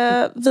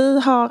vi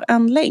har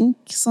en länk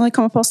som vi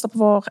kommer posta på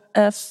vår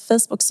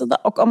Facebook-sida.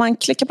 Och om man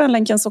klickar på den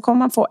länken så kommer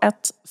man få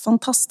ett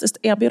fantastiskt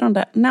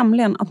erbjudande.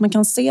 Nämligen att man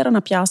kan se den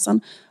här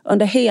pjäsen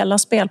under hela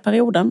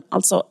spelperioden.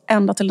 Alltså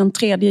ända till den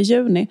 3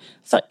 juni.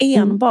 För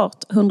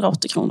enbart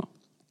 180 kronor.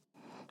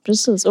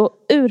 Precis. Och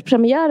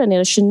urpremiären är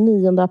den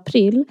 29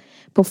 april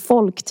på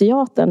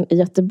Folkteatern i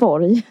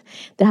Göteborg.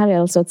 Det här är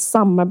alltså ett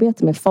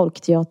samarbete med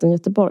Folkteatern i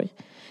Göteborg.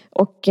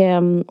 Och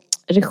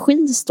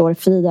regi står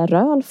Frida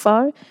Röhl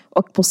för.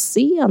 Och på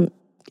scen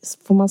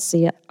får man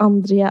se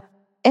Andrea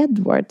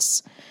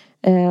Edwards.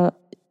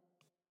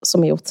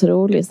 Som är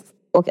otrolig.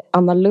 Och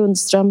Anna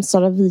Lundström,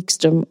 Sara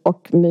Wikström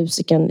och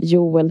musikern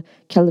Joel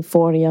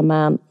California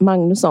Man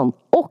Magnusson.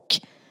 Och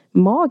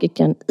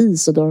magikern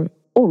Isidor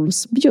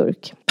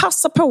Olsbjörk.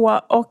 Passa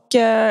på och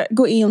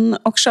gå in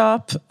och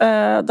köp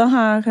den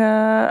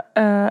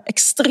här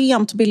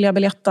extremt billiga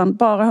biljetten.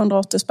 Bara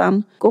 180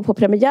 spänn. Gå på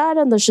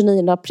premiären den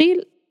 29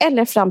 april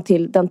eller fram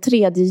till den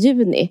 3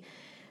 juni.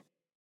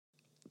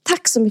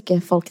 Tack så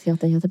mycket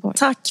Folkteatern i Göteborg.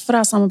 Tack för det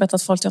här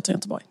samarbetet Folkteatern i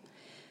Göteborg.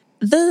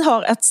 Vi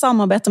har ett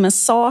samarbete med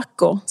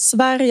SACO,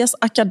 Sveriges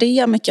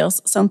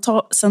akademikers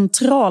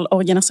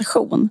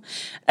centralorganisation.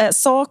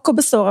 SACO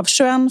består av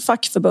 21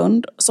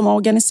 fackförbund som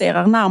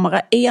organiserar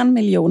närmare 1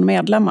 miljon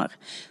medlemmar.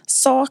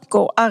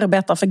 SACO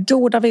arbetar för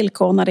goda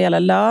villkor när det gäller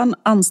lön,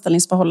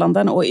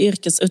 anställningsförhållanden och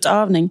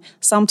yrkesutövning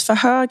samt för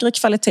högre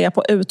kvalitet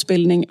på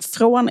utbildning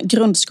från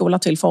grundskola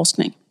till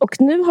forskning.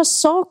 Och nu har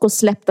SACO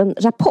släppt en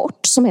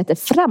rapport som heter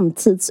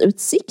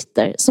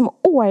Framtidsutsikter som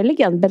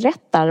årligen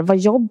berättar vad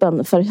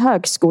jobben för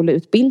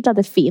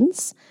högskoleutbildade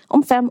finns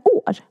om 5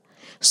 år.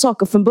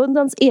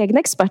 SACO-förbundens egna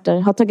experter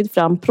har tagit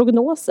fram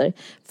prognoser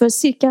för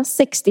cirka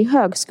 60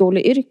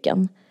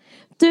 högskoleyrken.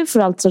 Du får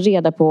alltså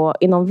reda på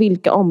inom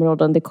vilka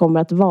områden det kommer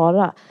att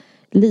vara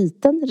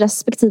liten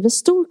respektive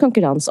stor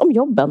konkurrens om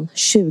jobben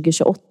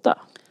 2028.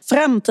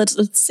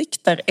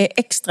 Framtidsutsikter är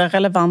extra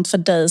relevant för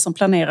dig som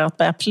planerar att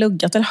börja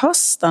plugga till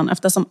hösten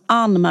eftersom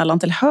anmälan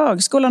till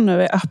högskolan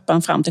nu är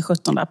öppen fram till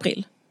 17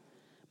 april.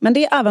 Men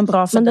det är även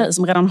bra för dig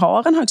som redan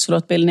har en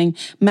högskoleutbildning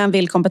men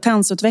vill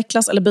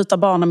kompetensutvecklas eller byta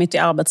bana mitt i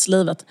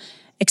arbetslivet.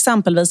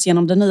 Exempelvis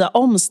genom det nya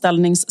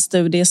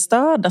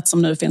omställningsstudiestödet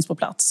som nu finns på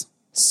plats.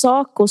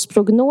 SACOs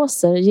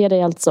prognoser ger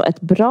dig alltså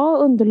ett bra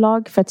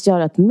underlag för att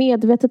göra ett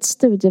medvetet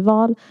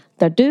studieval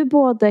där du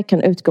både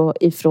kan utgå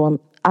ifrån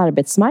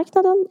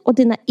arbetsmarknaden och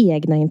dina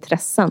egna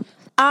intressen.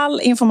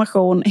 All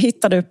information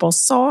hittar du på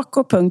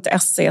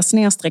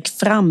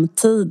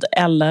saco.se/framtid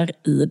eller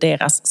i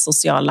deras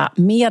sociala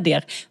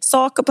medier.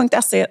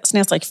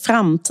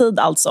 saco.se/framtid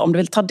alltså om du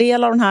vill ta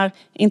del av den här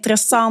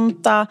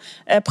intressanta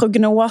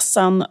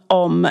prognosen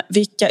om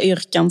vilka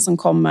yrken som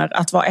kommer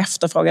att vara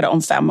efterfrågade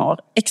om 5 år.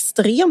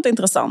 Extremt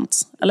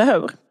intressant, eller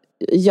hur?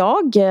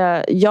 Jag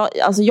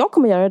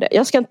kommer göra det.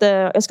 Jag ska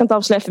inte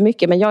avslöja för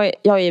mycket, men jag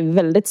är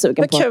väldigt sugen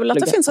på att kul att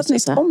det finns ett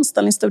nytt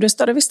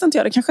omställningsstudiestöd. Det visste inte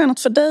jag. Det kanske är något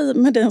för dig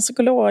med din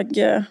psykolog.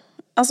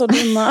 Alltså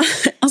dina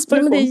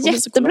aspirationer. Men det är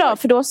jättebra,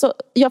 för då så,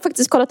 jag har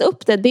faktiskt kollat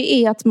upp det. Det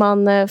är att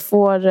man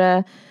får,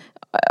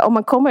 om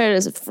man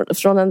kommer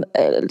från en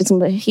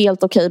liksom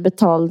helt okej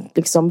betald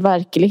liksom,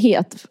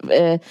 verklighet,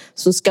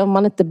 så ska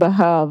man inte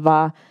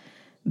behöva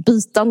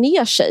byta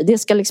ner sig. Det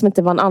ska liksom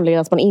inte vara en anledning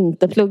att man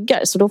inte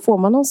pluggar. Så då får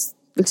man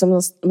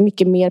liksom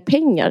mycket mer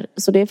pengar.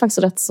 Så det är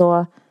faktiskt rätt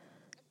så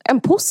en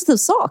positiv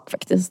sak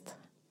faktiskt.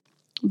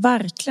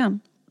 Verkligen.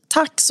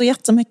 Tack så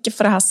jättemycket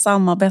för det här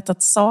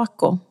samarbetet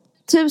SACO.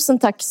 Tusen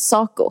tack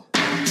SACO.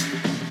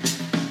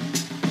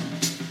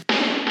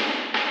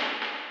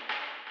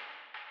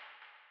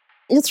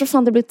 Jag tror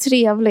fan det blir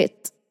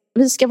trevligt.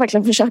 Vi ska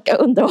verkligen försöka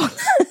underhålla.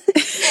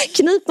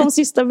 Knip de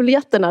sista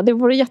biljetterna. Det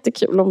vore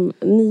jättekul om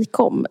ni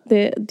kom.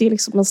 Det är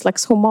liksom en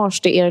slags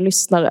hommage till er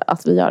lyssnare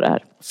att vi gör det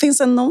här. Finns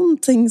det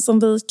någonting som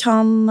vi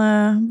kan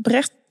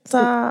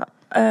berätta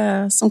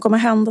som kommer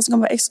hända, som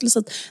kommer vara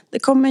exklusivt? Det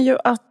kommer ju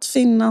att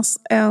finnas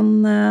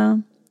en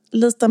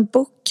liten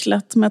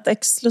booklet med ett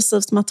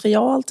exklusivt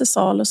material till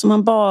salu som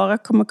man bara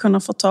kommer kunna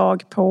få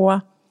tag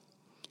på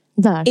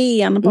Där.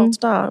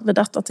 Enbart där vid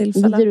detta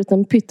tillfälle. Vi ger ut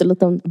en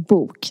pytteliten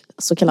bok.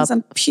 Så kallad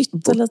en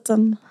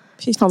pytteliten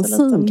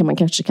fanzin kan man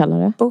kanske kalla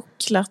det.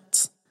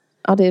 Boklet.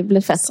 Ja, det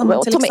blir fett.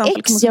 Och Tommy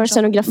X gör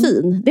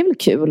scenografin. Det är väl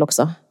kul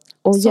också.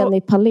 Och så.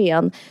 Jenny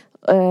Palén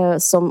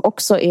som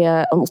också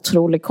är en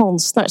otrolig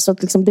konstnär. Så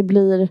att liksom det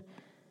blir...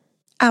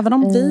 Även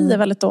om vi är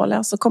väldigt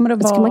dåliga så kommer det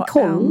vara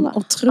en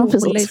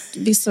otrolig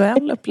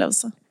visuell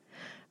upplevelse.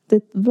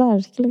 Det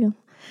verkligen.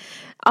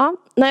 Ja,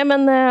 nej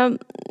men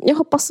jag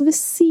hoppas vi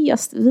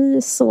ses.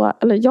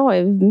 Jag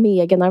är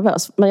mega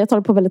nervös. Men jag tar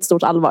det på väldigt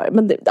stort allvar.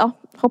 Men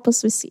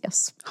hoppas vi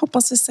ses.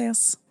 Hoppas vi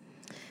ses.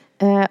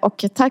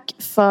 Och tack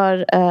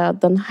för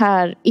den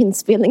här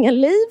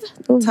inspelningen, Liv.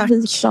 Och tack.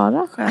 Vi är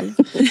klara. Själv.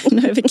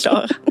 Nu är vi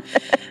klara.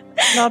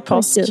 Glad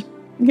påsk. Okay.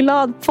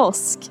 Glad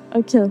påsk.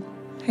 Okej.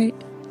 Hej.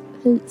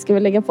 Ska vi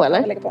lägga på, eller?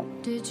 Jag lägger på.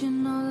 Did you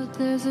know that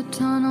there's a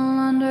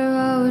tunnel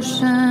under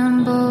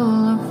Ocean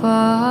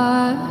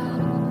Boulevard?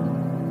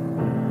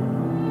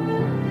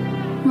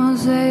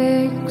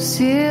 Mosaic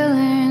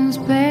ceilings,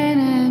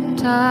 painted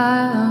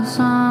tiles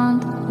on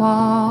the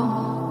wall.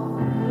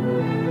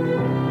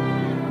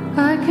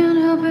 I can't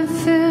help but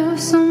feel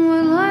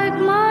somewhere like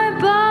my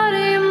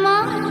body,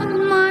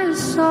 mind, my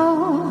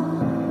soul.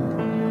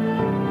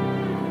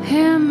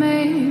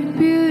 Handmade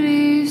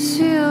beauty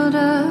sealed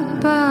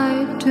up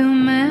by two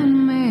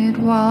man-made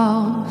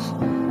walls.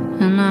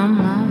 And I'm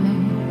like,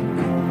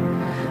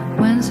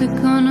 when's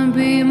it gonna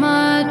be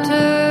my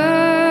turn?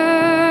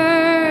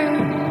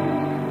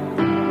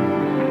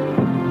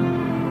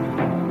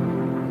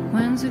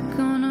 When's it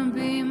gonna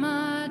be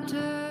my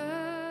turn?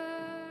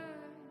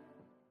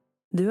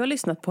 Du har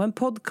lyssnat på en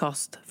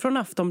podcast från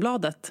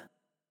Aftonbladet.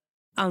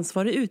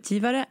 Ansvarig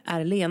utgivare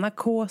är Lena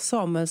K.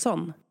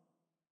 Samuelsson.